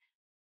anyways,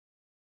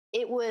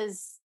 it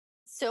was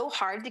so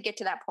hard to get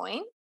to that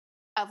point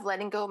of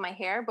letting go of my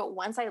hair, but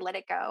once I let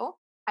it go,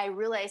 I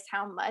realized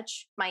how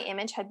much my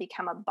image had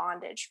become a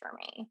bondage for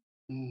me,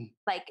 Mm.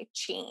 like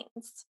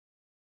chains,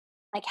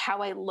 like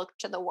how I looked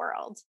to the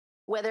world,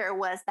 whether it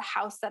was the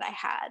house that I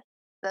had,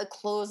 the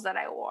clothes that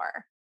I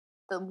wore,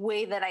 the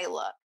way that I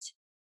looked.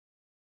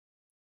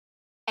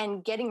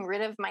 And getting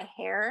rid of my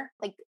hair,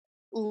 like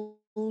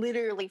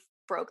literally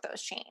broke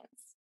those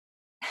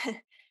chains.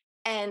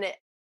 And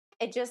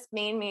it just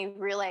made me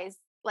realize,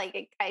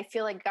 like, I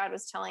feel like God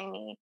was telling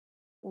me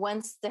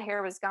once the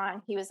hair was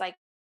gone, He was like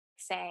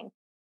saying,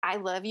 I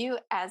love you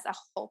as a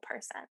whole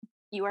person.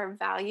 You are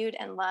valued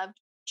and loved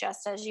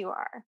just as you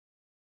are.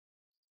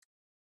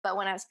 But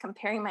when I was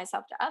comparing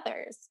myself to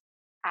others,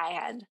 I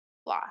had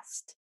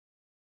lost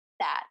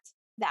that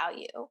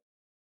value.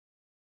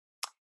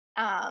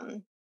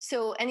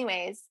 So,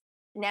 anyways,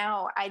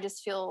 now I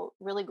just feel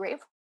really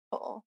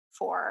grateful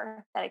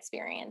for that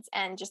experience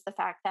and just the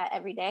fact that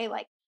every day,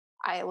 like,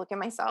 I look at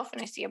myself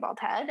and I see a bald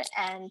head,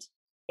 and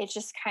it's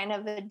just kind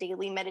of a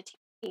daily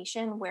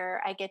meditation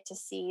where I get to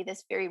see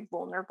this very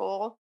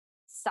vulnerable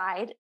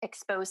side,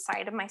 exposed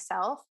side of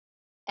myself.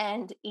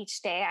 And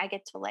each day I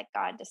get to let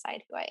God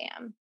decide who I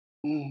am.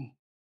 Mm.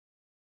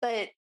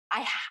 But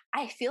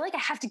I feel like I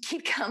have to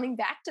keep coming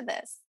back to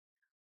this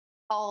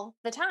all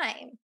the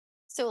time.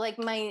 So like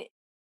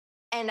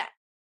and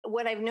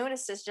what I've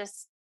noticed is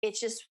just it's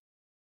just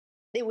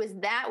it was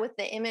that with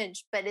the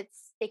image, but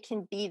it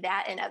can be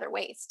that in other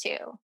ways too,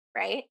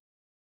 right?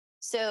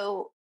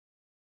 So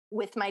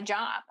with my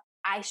job,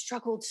 I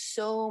struggled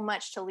so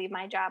much to leave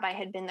my job. I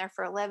had been there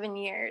for 11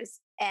 years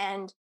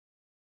and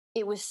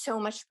it was so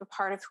much a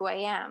part of who I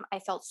am. I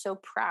felt so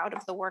proud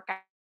of the work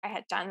I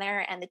had done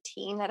there and the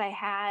team that I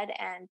had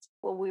and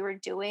what we were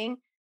doing,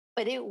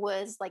 but it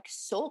was like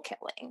soul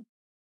killing.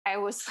 I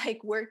was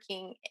like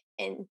working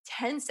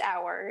intense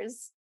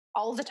hours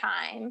all the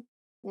time,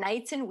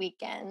 nights and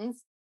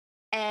weekends.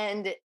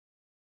 And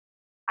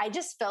I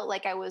just felt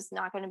like I was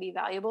not going to be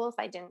valuable if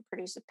I didn't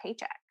produce a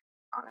paycheck,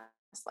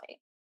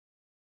 honestly.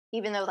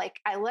 Even though like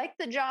I liked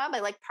the job, I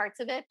liked parts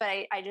of it, but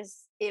I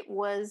just, it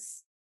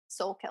was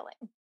soul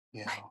killing.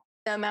 Yeah.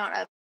 The amount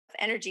of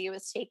energy it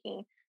was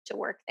taking to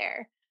work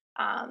there.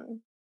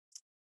 Um,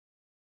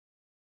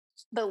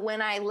 but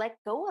when I let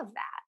go of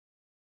that,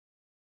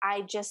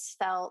 I just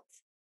felt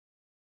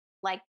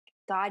like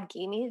God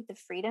gave me the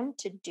freedom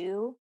to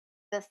do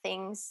the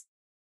things,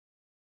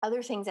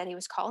 other things that He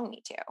was calling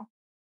me to.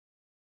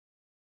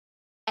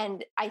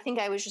 And I think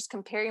I was just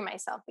comparing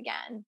myself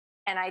again.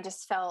 And I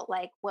just felt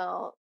like,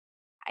 well,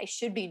 I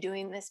should be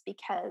doing this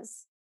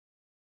because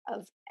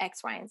of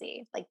X, Y, and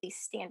Z, like these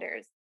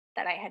standards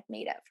that I had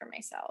made up for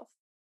myself.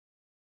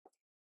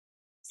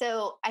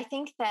 So I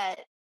think that,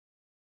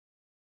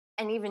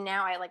 and even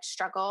now I like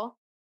struggle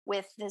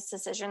with this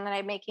decision that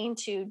I'm making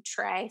to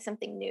try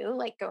something new,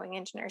 like going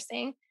into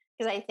nursing,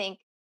 because I think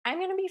I'm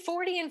going to be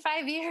 40 in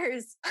 5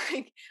 years.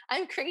 Like,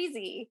 I'm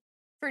crazy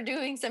for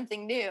doing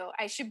something new.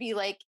 I should be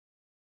like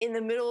in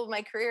the middle of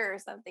my career or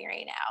something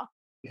right now.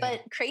 Yeah.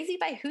 But crazy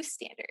by whose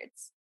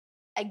standards?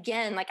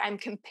 Again, like I'm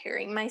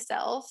comparing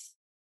myself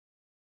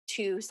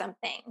to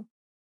something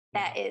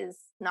Yeah. that is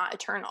not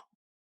eternal,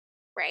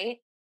 right?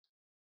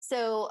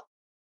 So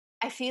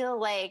I feel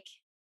like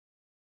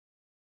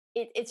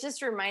it's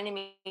just reminding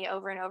me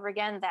over and over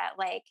again that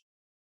like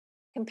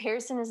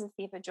comparison is a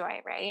thief of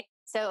joy, right?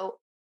 So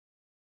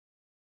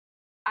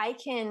I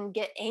can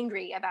get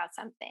angry about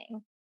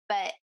something,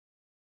 but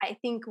I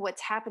think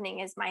what's happening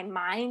is my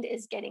mind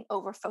is getting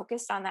over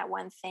focused on that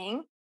one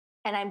thing,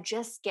 and I'm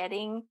just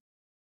getting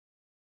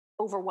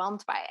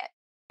overwhelmed by it,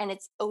 and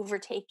it's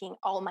overtaking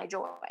all my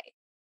joy.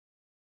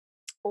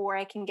 Or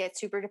I can get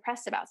super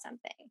depressed about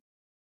something.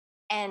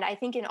 And I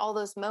think in all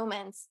those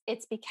moments,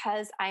 it's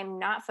because I'm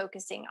not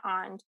focusing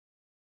on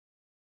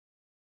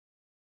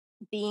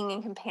being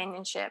in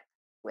companionship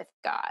with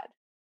God.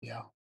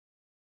 Yeah.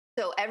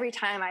 So every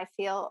time I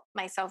feel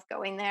myself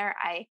going there,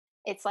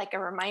 it's like a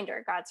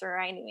reminder. God's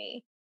reminding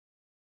me,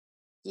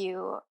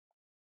 you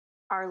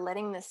are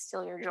letting this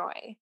steal your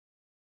joy.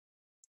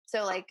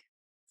 So, like,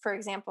 for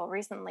example,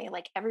 recently,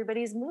 like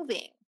everybody's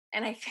moving.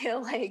 And I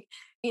feel like,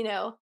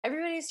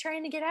 everybody's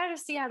trying to get out of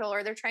Seattle,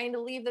 or they're trying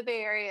to leave the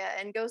Bay Area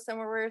and go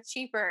somewhere where it's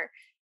cheaper.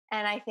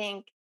 And I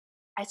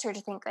started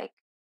to think, like,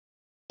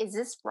 is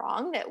this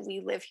wrong that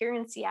we live here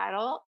in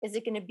Seattle? Is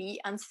it going to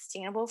be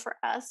unsustainable for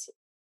us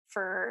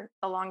for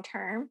the long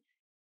term?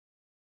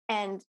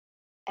 And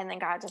then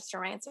God just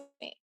reminds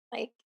me,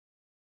 like,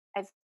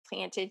 I've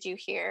planted you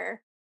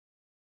here,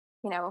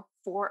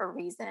 for a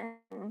reason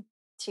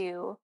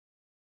to,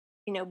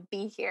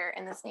 be here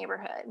in this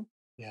neighborhood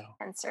Yeah.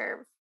 and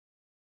serve.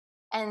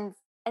 And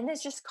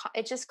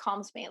it just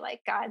calms me.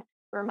 Like, God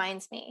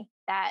reminds me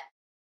that,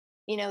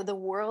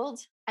 the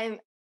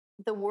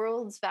the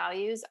world's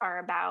values are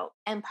about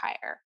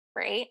empire,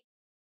 right?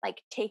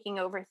 Like taking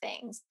over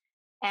things.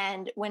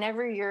 And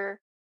whenever you're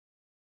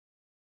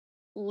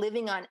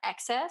living on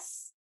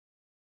excess,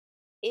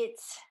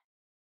 it's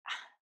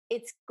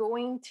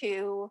going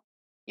to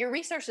your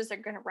resources are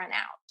going to run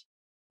out,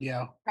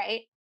 Yeah.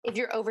 right? If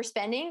you're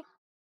overspending,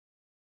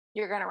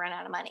 you're going to run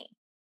out of money.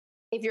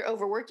 If you're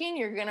overworking,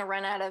 you're going to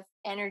run out of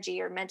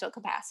energy or mental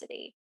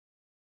capacity.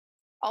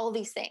 All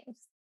these things.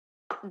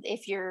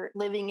 If you're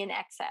living in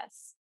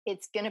excess,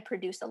 it's going to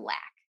produce a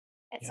lack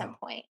at Yeah. some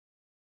point.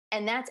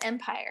 And that's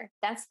empire.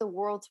 That's the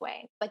world's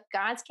way. But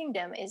God's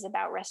kingdom is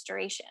about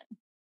restoration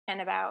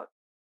and about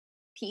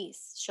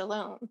peace,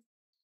 shalom.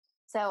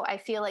 So I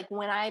feel like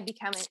when I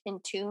become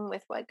in tune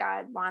with what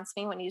God wants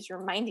me, when He's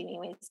reminding me,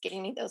 when He's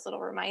giving me those little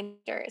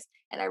reminders,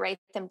 and I write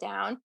them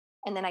down,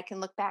 and then I can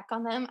look back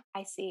on them,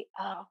 I see,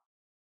 oh,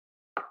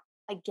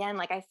 again,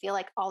 like I feel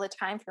like all the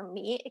time for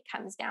me, it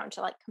comes down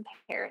to like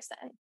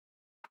comparison.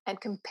 I'm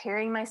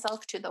comparing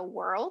myself to the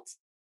world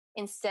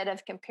instead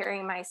of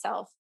comparing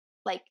myself,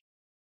 like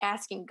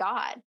asking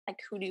God, like,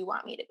 who do you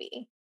want me to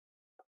be?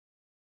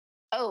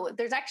 Oh,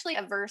 there's actually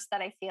a verse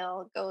that I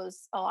feel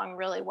goes along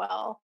really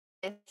well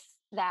with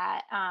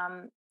that.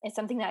 It's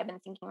something that I've been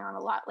thinking on a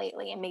lot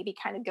lately, and maybe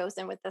kind of goes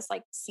in with this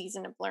like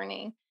season of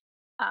learning.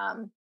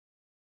 Um,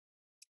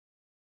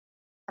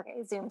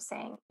 okay, Zoom's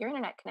saying your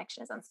internet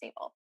connection is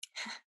unstable.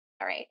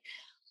 All right.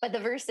 But the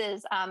verse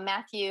is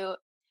Matthew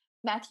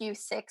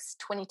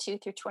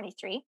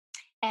 6:22-23.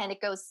 And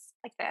it goes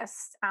like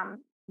this.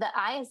 The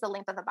eye is the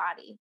lamp of the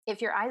body.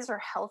 If your eyes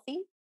are healthy,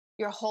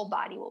 your whole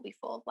body will be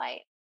full of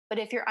light. But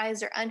if your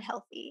eyes are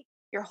unhealthy,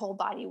 your whole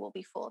body will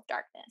be full of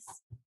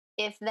darkness.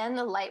 If then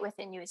the light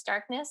within you is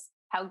darkness,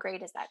 how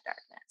great is that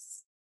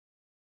darkness?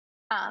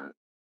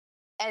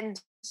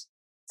 And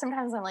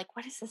sometimes I'm like,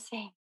 what is this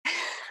saying?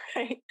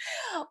 Right?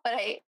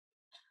 But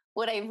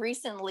what I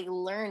recently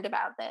learned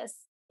about this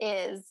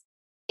is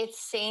it's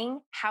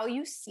saying how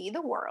you see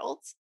the world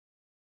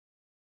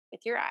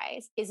with your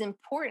eyes is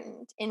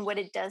important in what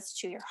it does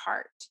to your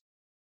heart.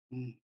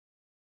 Mm.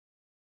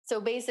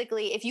 So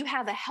basically, if you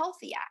have a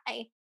healthy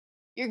eye,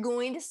 you're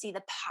going to see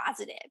the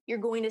positive, you're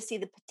going to see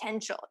the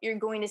potential, you're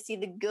going to see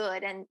the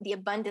good and the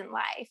abundant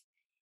life.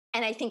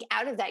 And I think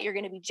out of that, you're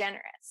going to be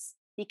generous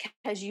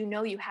because you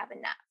know you have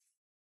enough.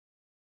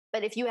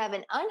 But if you have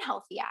an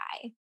unhealthy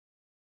eye,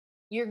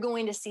 you're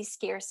going to see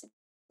scarcity.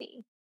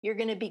 You're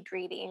going to be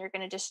greedy and you're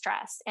going to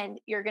distress and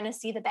you're going to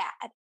see the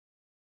bad.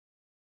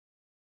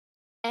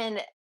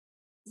 And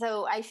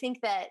so I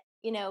think that,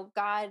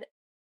 God,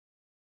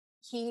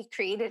 He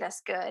created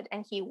us good,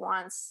 and He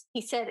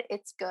said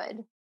it's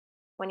good.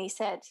 When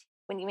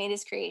He made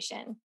His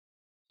creation,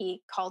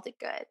 He called it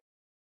good.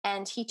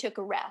 And He took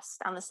a rest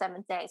on the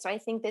seventh day. So I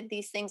think that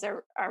these things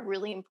are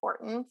really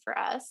important for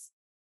us,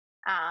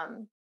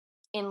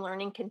 in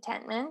learning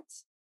contentment,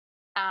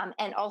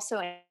 and also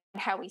in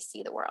how we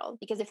see the world.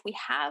 Because if we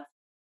have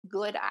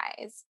good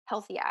eyes,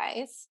 healthy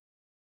eyes,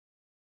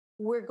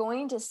 we're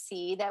going to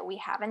see that we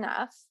have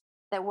enough,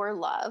 that we're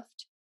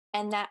loved,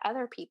 and that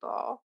other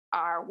people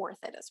are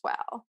worth it as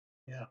well.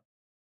 Yeah.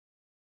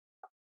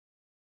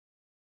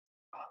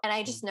 And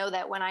I just know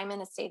that when I'm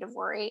in a state of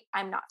worry,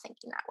 I'm not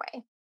thinking that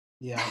way.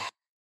 Yeah.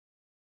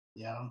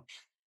 Yeah.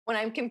 When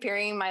I'm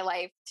comparing my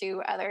life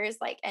to others,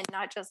 like, and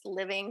not just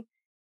living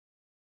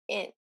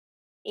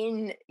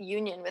in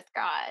union with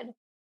God,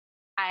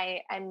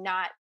 I'm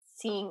not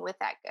seeing with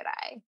that good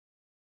eye.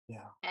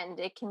 Yeah. And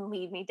it can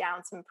lead me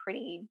down some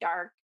pretty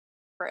dark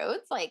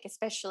roads, like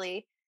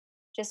especially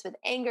just with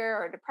anger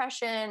or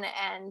depression.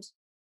 And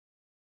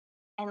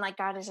like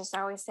God is just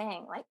always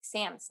saying, like,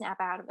 Sam,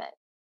 snap out of it.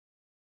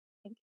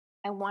 Like,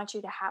 I want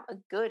you to have a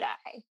good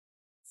eye,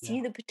 Yeah.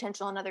 see the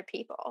potential in other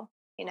people,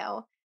 you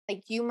know,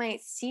 like you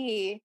might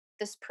see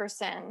this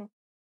person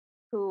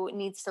who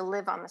needs to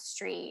live on the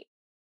street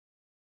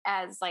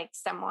as like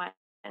someone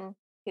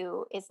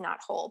who is not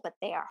whole, but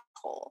they are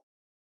whole,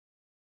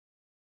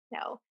 you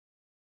know,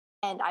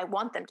 and I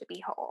want them to be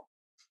whole.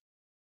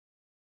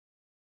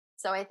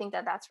 So I think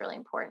that that's really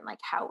important, like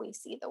how we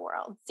see the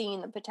world,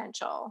 seeing the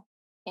potential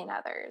in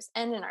others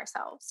and in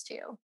ourselves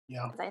too.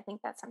 Yeah. Because I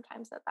think that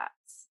sometimes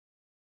that's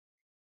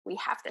we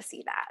have to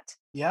see that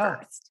Yeah.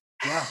 first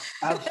Yeah.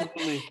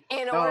 Absolutely.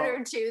 in No.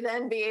 order to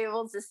then be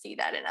able to see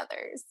that in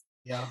others.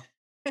 Yeah.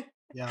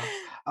 Yeah.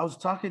 I was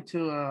talking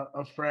to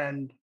a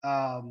friend,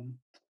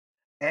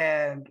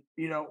 and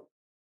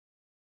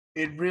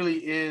it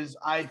really is,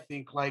 I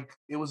think, like,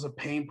 it was a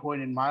pain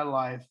point in my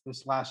life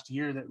this last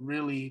year that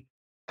really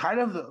kind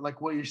of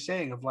like what you're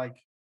saying of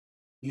like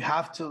you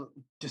have to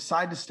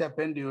decide to step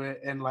into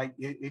it, and like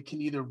it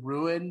can either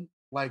ruin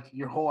like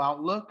your whole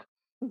outlook,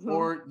 Hmm.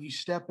 or you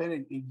step in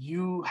and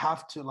you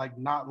have to like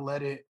not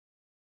let it,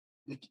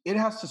 it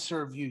has to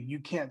serve you. You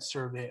can't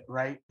serve it,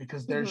 right?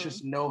 Because there's Hmm.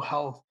 just no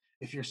health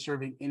if you're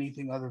serving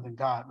anything other than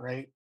God,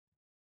 right?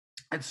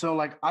 And so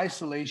like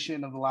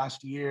isolation of the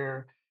last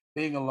year,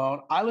 being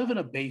alone. I live in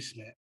a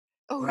basement,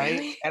 Oh, right?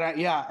 really? And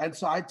and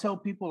so I tell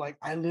people like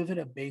I live in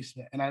a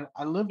basement, and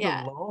I lived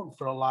Yeah. alone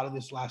for a lot of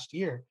this last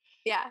year.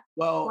 Yeah.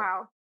 Well,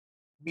 Wow.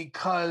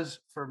 because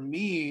for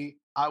me,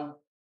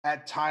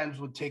 at times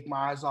would take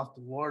my eyes off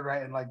the Lord,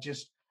 right? And like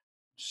just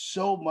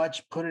so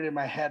much put it in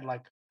my head,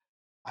 like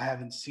I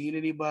haven't seen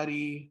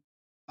anybody.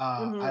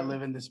 I Hmm.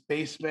 live in this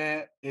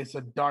basement. It's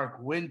a dark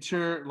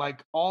winter,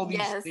 like all these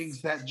Yes.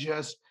 things that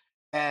just,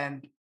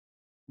 and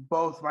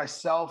both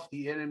myself,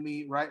 the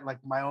enemy, right?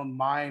 Like my own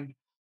mind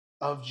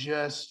of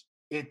just,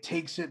 it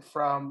takes it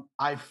from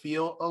I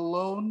feel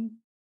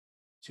alone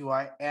to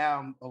I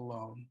am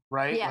alone,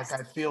 right? Like Yes.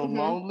 I feel Hmm.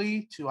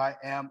 lonely to I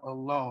am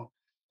alone.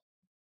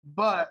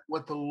 But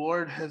what the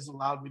Lord has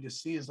allowed me to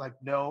see is like,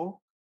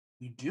 no,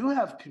 you do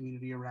have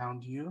community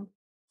around you.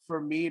 For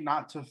me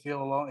not to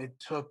feel alone, it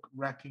took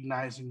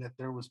recognizing that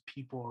there was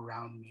people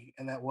around me,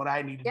 and that what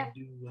I needed to Yeah.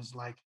 do was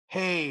like,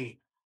 hey,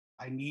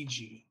 I need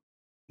you.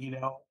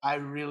 I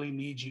really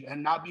need you.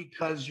 And not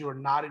because you're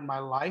not in my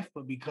life,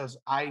 but because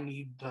I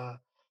need the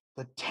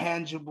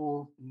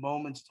tangible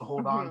moments to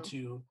hold on Hmm.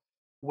 to,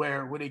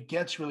 where when it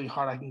gets really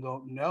hard, I can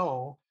go,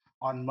 no,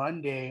 on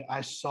Monday,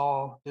 I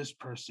saw this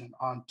person.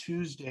 On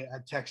Tuesday, I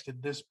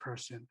texted this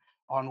person.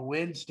 On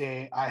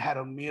Wednesday, I had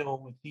a meal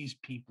with these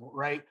people,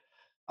 right?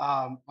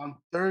 On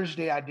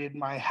Thursday, I did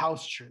my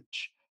house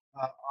church.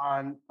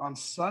 On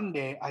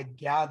Sunday, I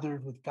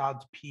gathered with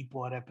God's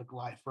people at Epic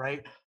Life,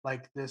 right?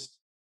 Like this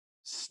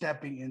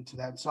stepping into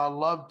that. So I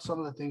love some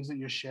of the things that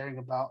you're sharing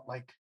about.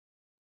 Like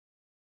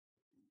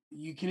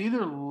you can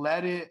either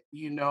let it,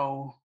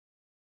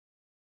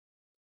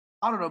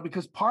 I don't know,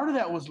 because part of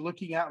that was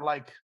looking at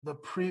like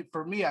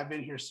for me, I've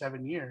been here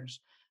 7 years.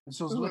 And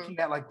so I was Hmm. looking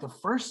at like the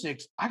first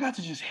six, I got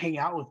to just hang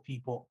out with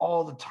people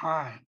all the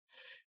time.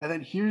 And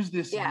then here's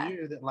this Yeah.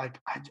 year that like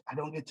I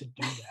don't get to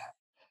do that.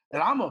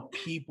 And I'm a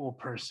people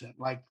person.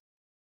 Like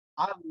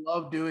I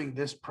love doing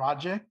this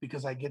project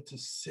because I get to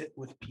sit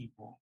with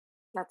people.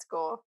 That's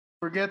cool.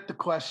 Forget the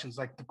questions,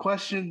 like the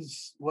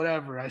questions,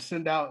 whatever. I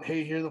send out,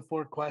 hey, here are the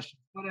 4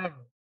 questions,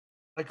 whatever.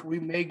 Like we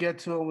may get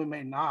to them, we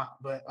may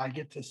not, but I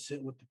get to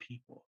sit with the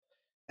people.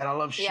 And I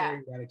love Yeah.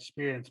 sharing that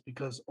experience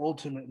because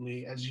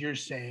ultimately, as you're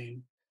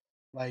saying,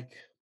 like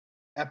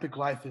Epic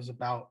Life is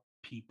about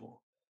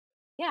people,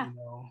 Yeah.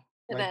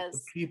 It like the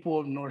is. people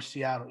of North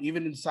Seattle,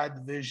 even inside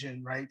the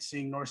vision, right?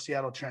 Seeing North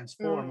Seattle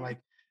transform, Mm.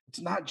 like it's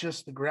not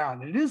just the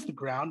ground, it is the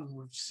ground. And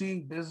we're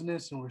seeing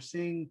business and we're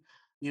seeing,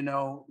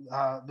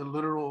 the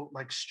literal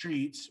like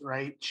streets,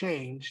 right?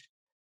 Changed,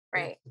 but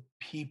Right. it's the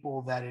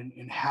people that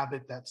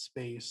inhabit that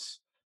space.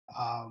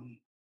 Um,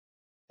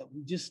 that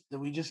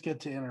we just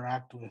get to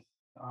interact with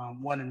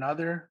one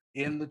another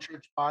in the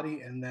church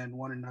body, and then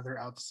one another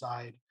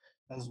outside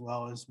as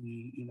well as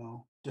we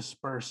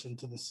disperse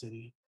into the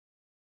city.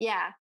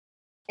 Yeah.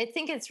 I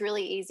think it's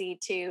really easy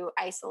to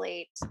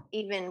isolate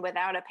even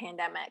without a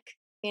pandemic.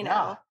 You Yeah.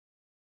 know,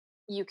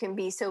 you can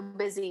be so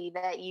busy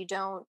that you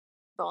don't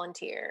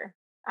volunteer,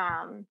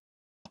 um,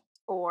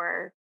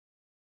 or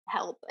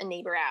help a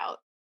neighbor out.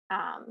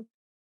 Um,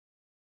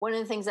 One of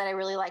the things that I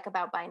really like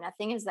about Buy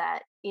Nothing is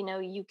that,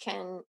 you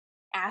can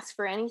ask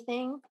for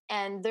anything.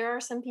 And there are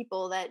some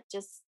people that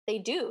just,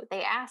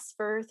 they ask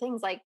for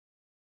things like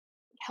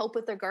help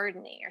with their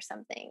gardening or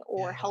something,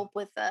 or Yeah. help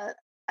with a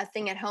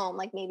thing at home,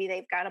 like maybe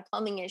they've got a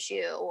plumbing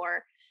issue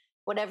or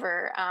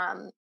whatever.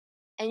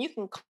 And you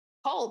can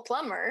call a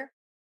plumber,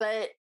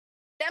 but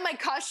that might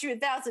cost you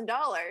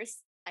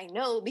 $1,000. I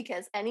know,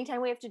 because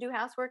anytime we have to do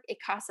housework, it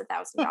costs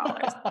 $1,000.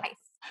 I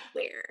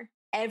swear,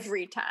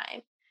 every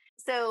time.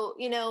 So,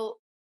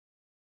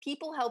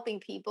 people helping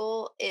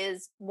people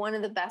is one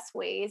of the best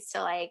ways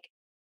to, like,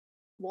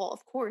 well,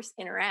 of course,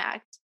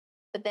 interact,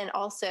 but then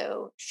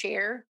also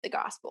share the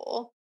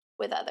gospel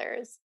with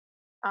others.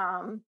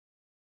 Um,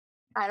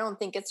 I don't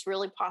think it's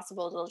really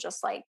possible to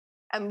just like,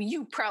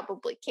 you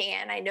probably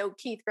can. I know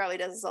Keith probably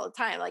does this all the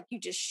time. Like, you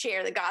just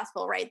share the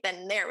gospel right then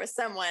and there with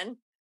someone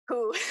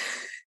who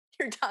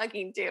you're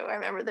talking to. I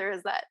remember there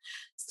was that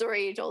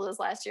story he told us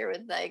last year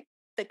with like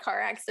the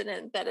car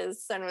accident that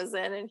his son was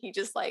in, and he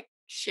just like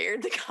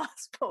shared the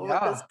gospel with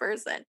this Yeah.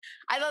 person.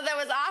 I thought that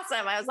was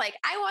awesome. I was like,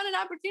 I want an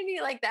opportunity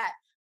like that.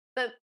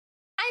 But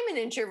I'm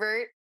an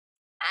introvert.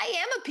 I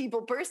am a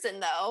people person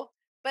though,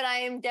 but I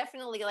am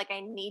definitely like,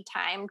 I need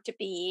time to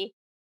be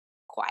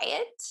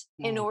quiet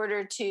in Mm.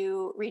 order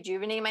to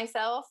rejuvenate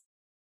myself.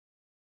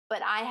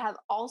 But I have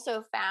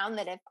also found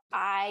that if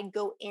I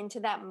go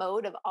into that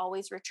mode of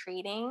always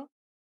retreating,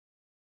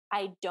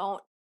 I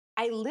don't,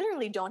 I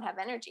literally don't have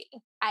energy.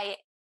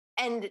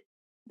 And,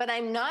 but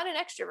I'm not an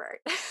extrovert.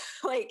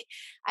 Like,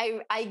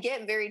 I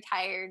get very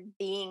tired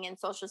being in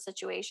social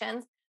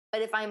situations.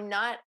 But if I'm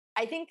not,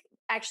 I think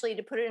actually,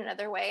 to put it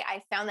another way,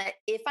 I found that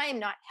if I am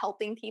not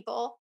helping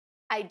people,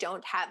 I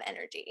don't have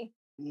energy.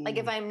 Like,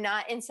 if Mm. I'm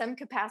not in some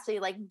capacity,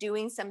 like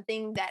doing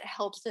something that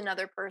helps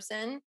another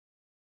person,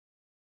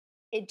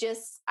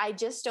 I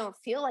just don't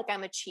feel like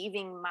I'm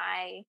achieving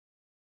my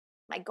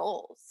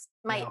goals,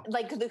 my, Yeah.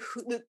 like,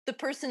 the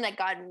person that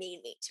God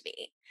made me to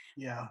be.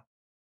 Yeah.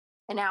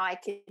 And now I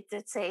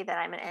could say that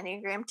I'm an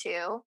Enneagram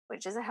 2,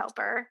 which is a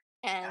helper.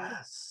 And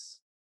Yes.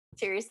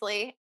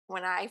 seriously,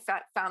 when I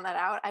found that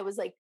out, I was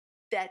like,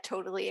 that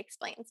totally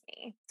explains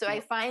me. So I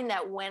Yep. find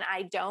that when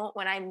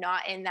I'm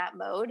not in that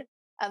mode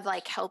of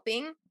like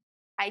helping,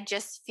 I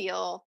just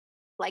feel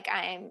like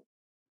I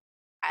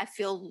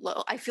feel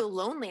low, I feel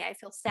lonely, I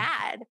feel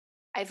sad,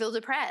 I feel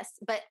depressed.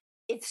 But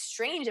it's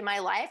strange, in my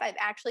life, I've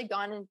actually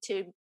gone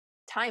into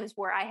times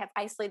where I have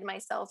isolated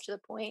myself to the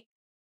point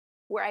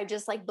where I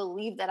just like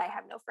believe that I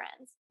have no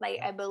friends. Like,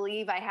 Yep. I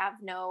believe I have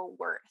no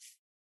worth.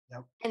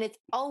 Yep. And it's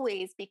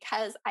always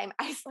because I'm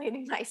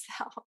isolating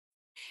myself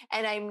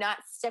and I'm not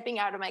stepping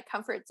out of my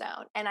comfort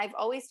zone. And I've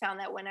always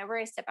found that whenever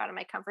I step out of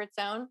my comfort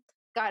zone,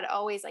 God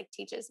always like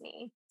teaches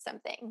me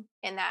something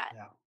in that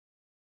Yeah.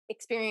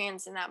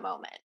 experience, in that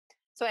moment.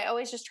 So I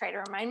always just try to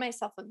remind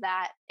myself of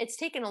that. It's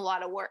taken a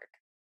lot of work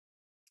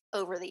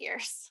over the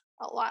years,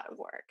 a lot of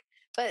work.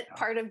 But Yeah.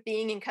 part of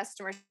being in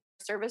customer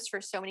service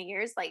for so many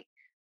years, like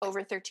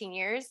over 13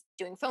 years,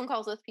 doing phone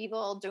calls with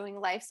people, doing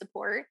life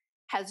support,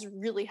 has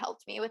really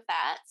helped me with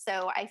that.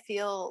 So I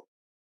feel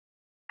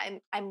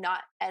I'm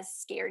not as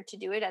scared to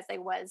do it as I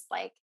was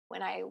like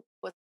when I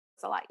was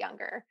a lot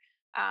younger.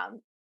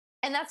 Um,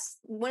 and that's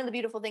one of the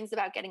beautiful things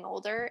about getting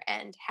older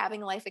and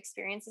having life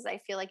experiences. I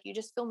feel like you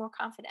just feel more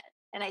confident.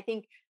 And I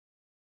think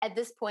at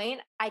this point,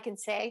 I can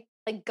say,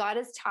 like, God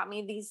has taught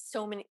me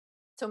so many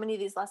of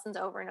these lessons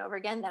over and over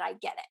again that I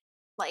get it.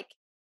 Like,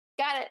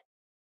 got it.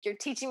 You're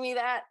teaching me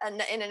that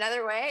in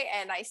another way,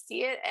 and I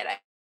see it, and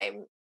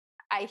I'm,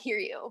 I hear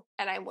you,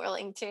 and I'm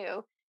willing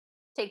to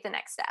take the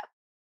next step.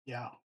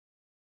 Yeah.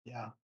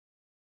 Yeah.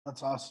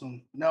 That's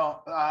awesome.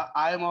 No,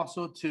 I am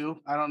also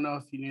too. I don't know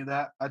if you knew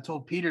that. I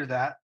told Peter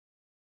that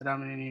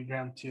I'm an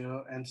Enneagram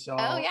too. And Oh so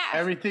yeah.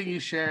 everything you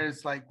share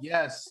is like,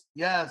 yes,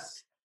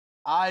 yes,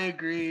 I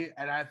agree.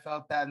 And I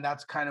felt that. And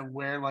that's kind of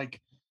where like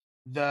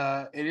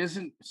it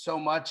isn't so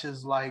much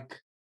as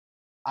like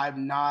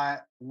I'm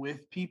not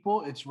with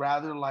people. It's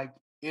rather like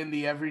in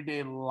the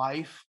everyday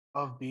life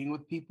of being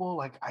with people,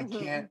 like I Hmm.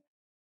 can't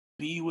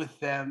be with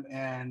them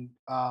and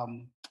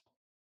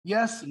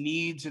yes,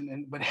 needs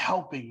and but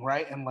helping,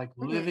 right? And like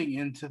Hmm. living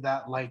into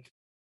that like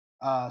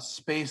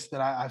space that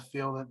I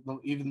feel that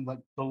even like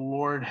the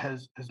Lord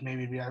has made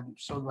me be. I'm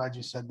so glad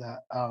you said that.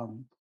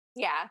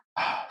 Yeah.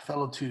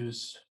 Fellow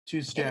twos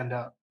It, stand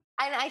up.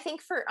 and I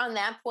think for on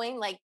that point,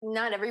 like,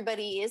 not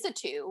everybody is a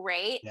 2,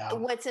 right? Yeah.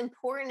 What's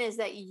important is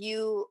that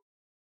you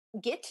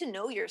get to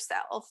know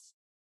yourself,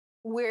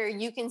 where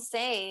you can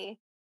say,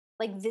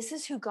 like, this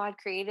is who God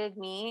created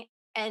me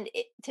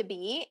to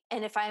be.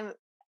 And if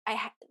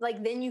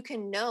like, then you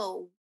can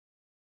know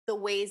the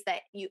ways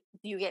that you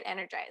get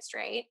energized,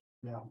 right?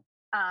 Yeah.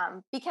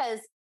 Because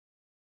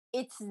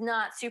it's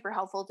not super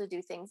helpful to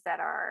do things that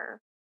are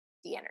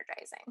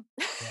de-energizing.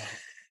 Yeah.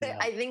 Yeah.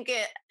 I think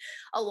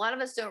a lot of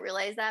us don't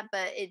realize that,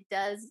 but it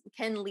does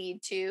can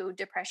lead to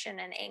depression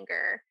and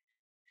anger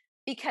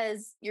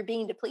because you're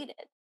being depleted.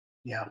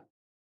 Yeah. Yeah.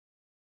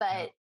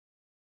 But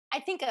I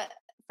think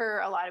for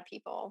a lot of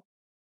people,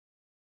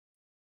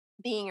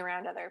 being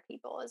around other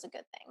people is a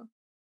good thing.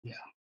 Yeah.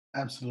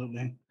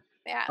 Absolutely.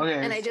 Yeah.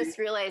 Okay. And I See, just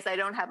realized I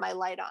don't have my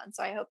light on,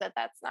 so I hope that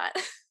that's not.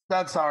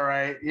 That's all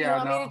right. You Yeah,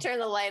 want me no. to turn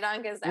the light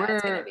on? Because now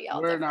it's going to be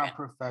all We're different. not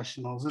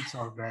professionals. It's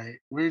all right.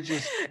 We're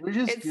just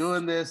It's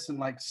doing this and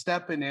like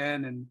stepping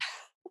in and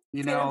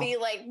going to be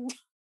like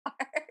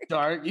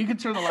dark. You can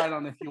turn the light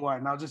on if you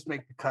want, and I'll just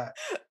make the cut.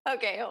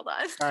 Okay, hold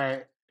on. All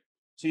right.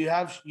 So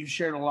you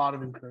shared a lot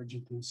of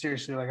encouraging things.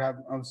 Seriously, like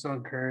I'm so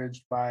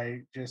encouraged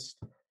by just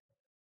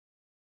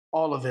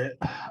all of it.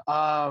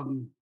 But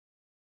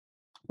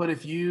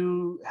if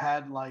you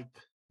had like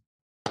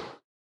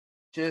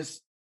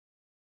just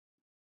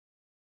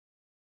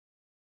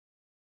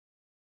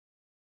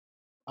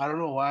I don't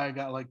know why I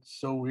got like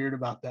so weird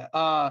about that.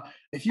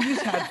 If you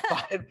just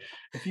had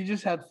if you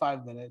just had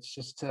 5 minutes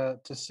just to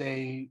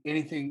say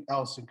anything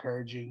else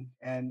encouraging,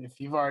 and if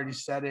you've already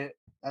said it,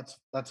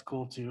 that's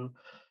cool too.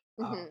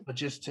 But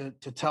just to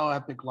tell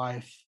Epic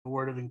Life a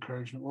word of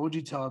encouragement, what would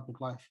you tell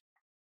Epic Life?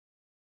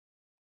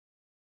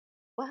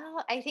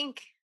 Well, I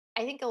think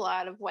a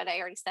lot of what I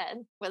already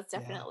said was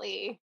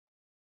definitely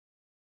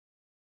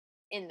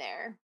in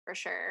there for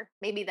sure.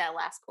 Maybe that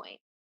last point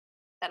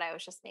that I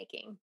was just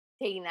making,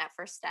 taking that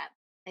first step.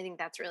 I think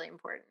that's really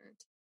important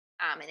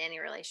in any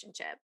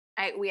relationship.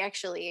 We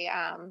actually,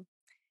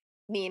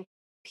 me and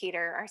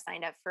Peter are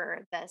signed up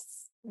for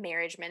this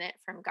marriage minute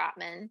from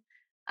Gottman.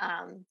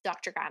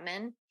 Dr.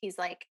 Gottman. He's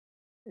like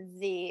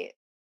I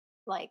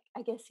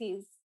guess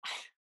he's,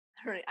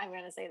 I'm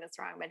going to say this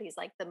wrong, but he's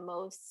like the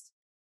most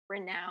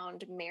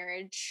renowned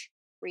marriage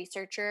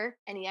researcher.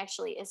 And he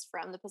actually is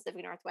from the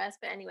Pacific Northwest.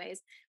 But,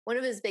 anyways, one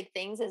of his big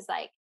things is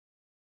like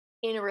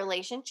in a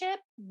relationship,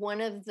 one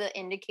of the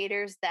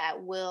indicators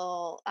that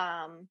will,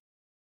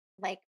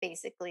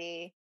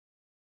 basically,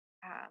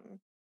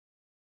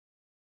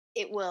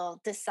 it will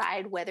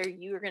decide whether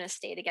you are going to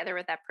stay together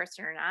with that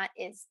person or not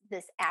is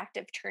this act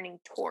of turning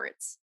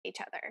towards each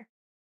other.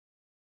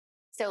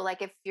 So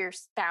like if your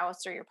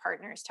spouse or your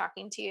partner is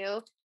talking to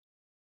you,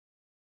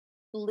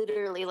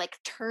 literally like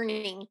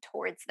turning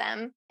towards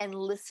them and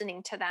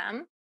listening to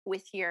them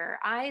with your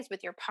eyes,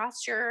 with your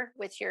posture,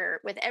 with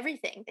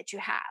everything that you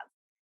have.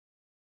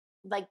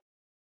 Like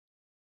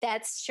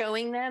that's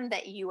showing them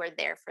that you are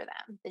there for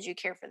them, that you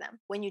care for them.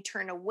 When you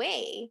turn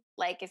away,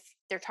 like if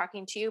they're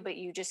talking to you, but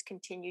you just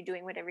continue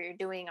doing whatever you're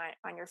doing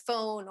on your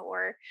phone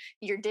or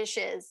your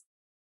dishes,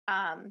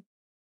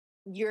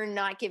 you're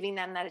not giving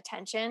them that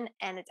attention.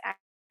 And it's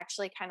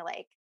actually kind of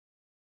like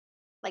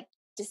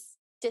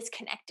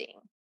disconnecting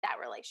that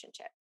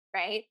relationship.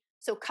 Right.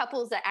 So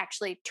couples that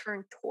actually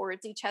turn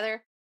towards each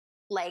other,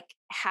 like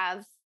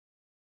have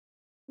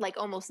like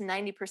almost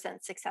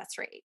 90% success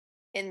rate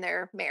in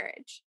their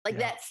marriage. Like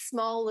that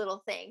small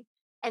little thing.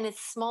 And it's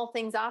small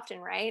things often,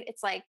 right?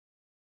 It's like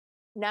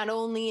not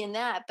only in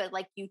that, but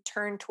like you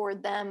turn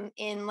toward them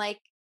in like,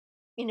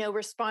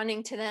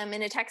 responding to them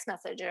in a text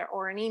message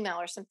or an email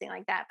or something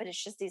like that. But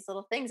it's just these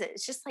little things.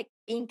 It's just like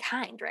being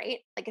kind, right?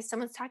 Like if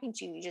someone's talking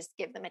to you, you just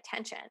give them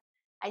attention.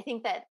 I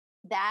think that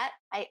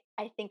I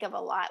think of a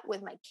lot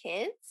with my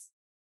kids,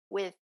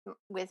 with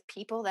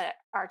people that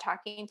are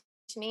talking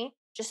to me.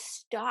 Just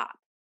stop,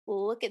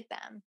 look at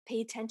them,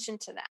 pay attention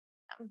to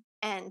them,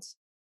 and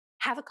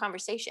have a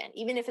conversation.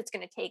 Even if it's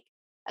going to take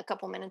a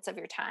couple minutes of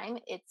your time,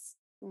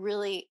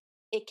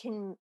 it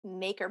can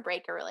make or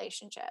break a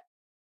relationship,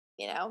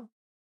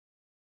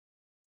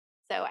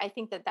 So I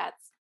think that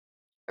that's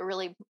a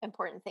really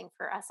important thing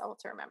for us all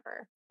to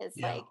remember is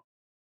like,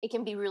 it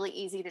can be really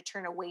easy to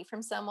turn away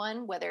from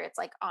someone, whether it's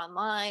like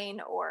online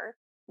or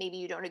maybe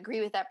you don't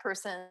agree with that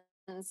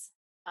person's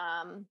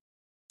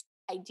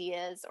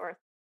ideas or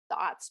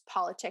thoughts,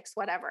 politics,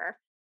 whatever,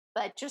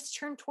 but just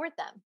turn toward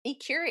them. Be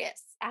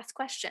curious, ask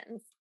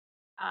questions.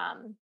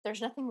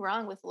 There's nothing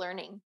wrong with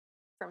learning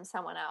from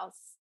someone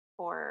else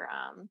or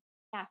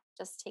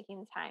just taking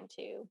the time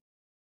to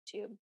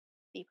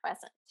be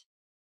present.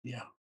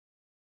 Yeah,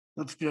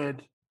 that's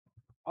good.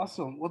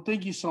 Awesome. Well,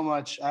 thank you so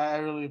much. I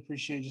really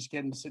appreciate just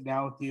getting to sit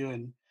down with you.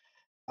 And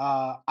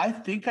I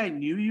think I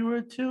knew you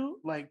were two.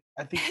 Like,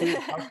 I think we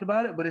had talked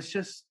about it, but it's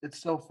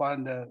so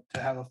fun to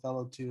have a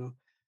fellow two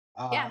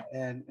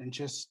and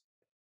just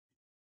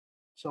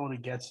someone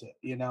who gets it.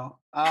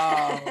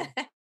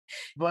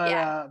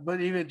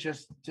 But even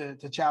just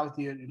to chat with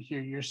you and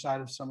hear your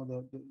side of some of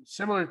the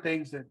similar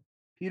things that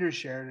Peter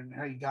shared and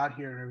how you got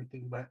here and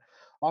everything, but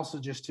also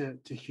just to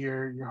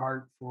hear your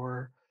heart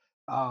for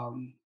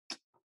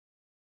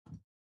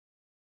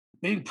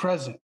being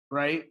present,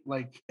 right?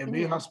 Like and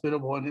being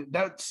hospitable, and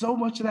that so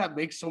much of that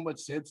makes so much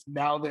sense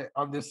now that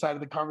on this side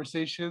of the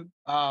conversation.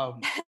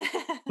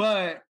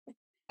 But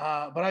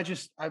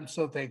I'm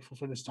so thankful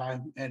for this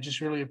time and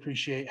just really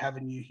appreciate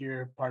having you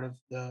here, part of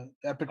the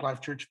Epic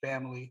Life Church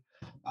family.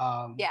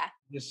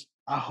 Just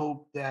I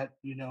hope that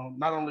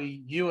not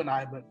only you and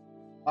I, but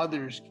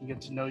others can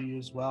get to know you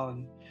as well.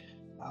 And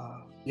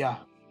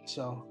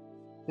so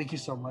thank you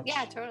so much.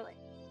 Yeah, totally.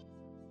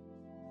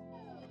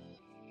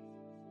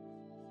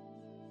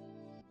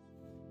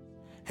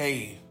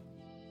 Hey,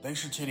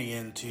 thanks for tuning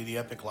in to the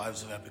Epic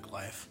Lives of Epic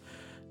Life.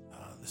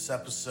 This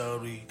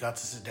episode, we got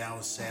to sit down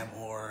with Sam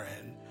Orr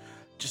and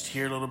just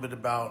hear a little bit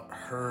about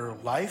her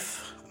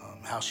life,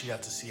 how she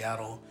got to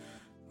Seattle,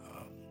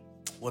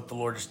 what the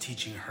Lord is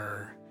teaching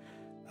her.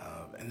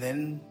 And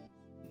then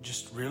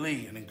just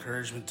really an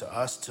encouragement to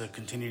us to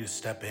continue to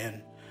step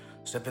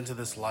into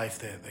this life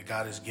that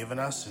God has given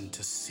us, and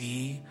to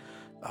see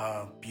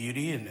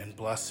beauty and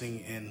blessing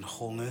in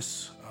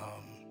wholeness,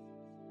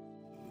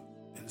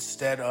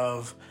 instead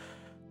of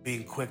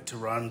being quick to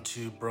run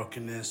to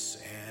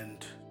brokenness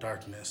and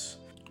darkness.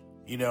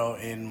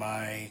 In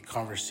my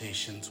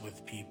conversations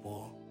with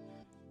people,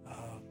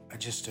 I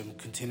just am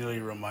continually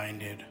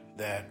reminded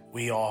that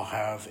we all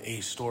have a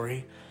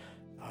story.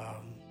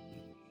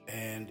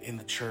 And in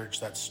the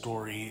church, that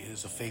story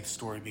is a faith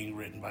story being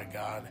written by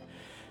God.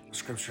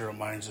 Scripture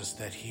reminds us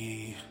that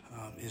He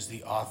is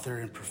the author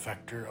and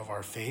perfecter of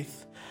our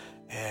faith.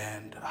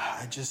 And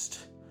I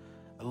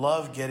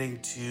love getting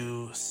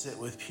to sit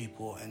with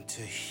people and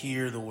to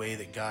hear the way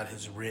that God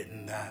has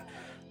written that.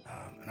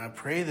 And I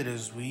pray that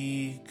as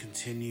we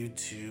continue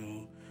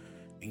to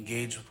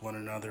engage with one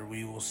another,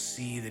 we will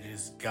see that it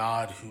is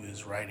God who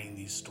is writing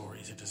these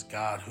stories. It is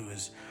God who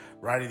is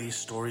writing these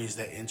stories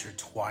that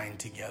intertwine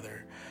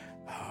together.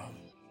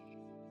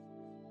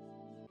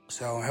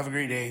 So have a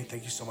great day.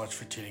 Thank you so much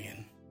for tuning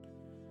in,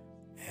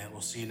 and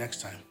we'll see you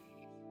next time.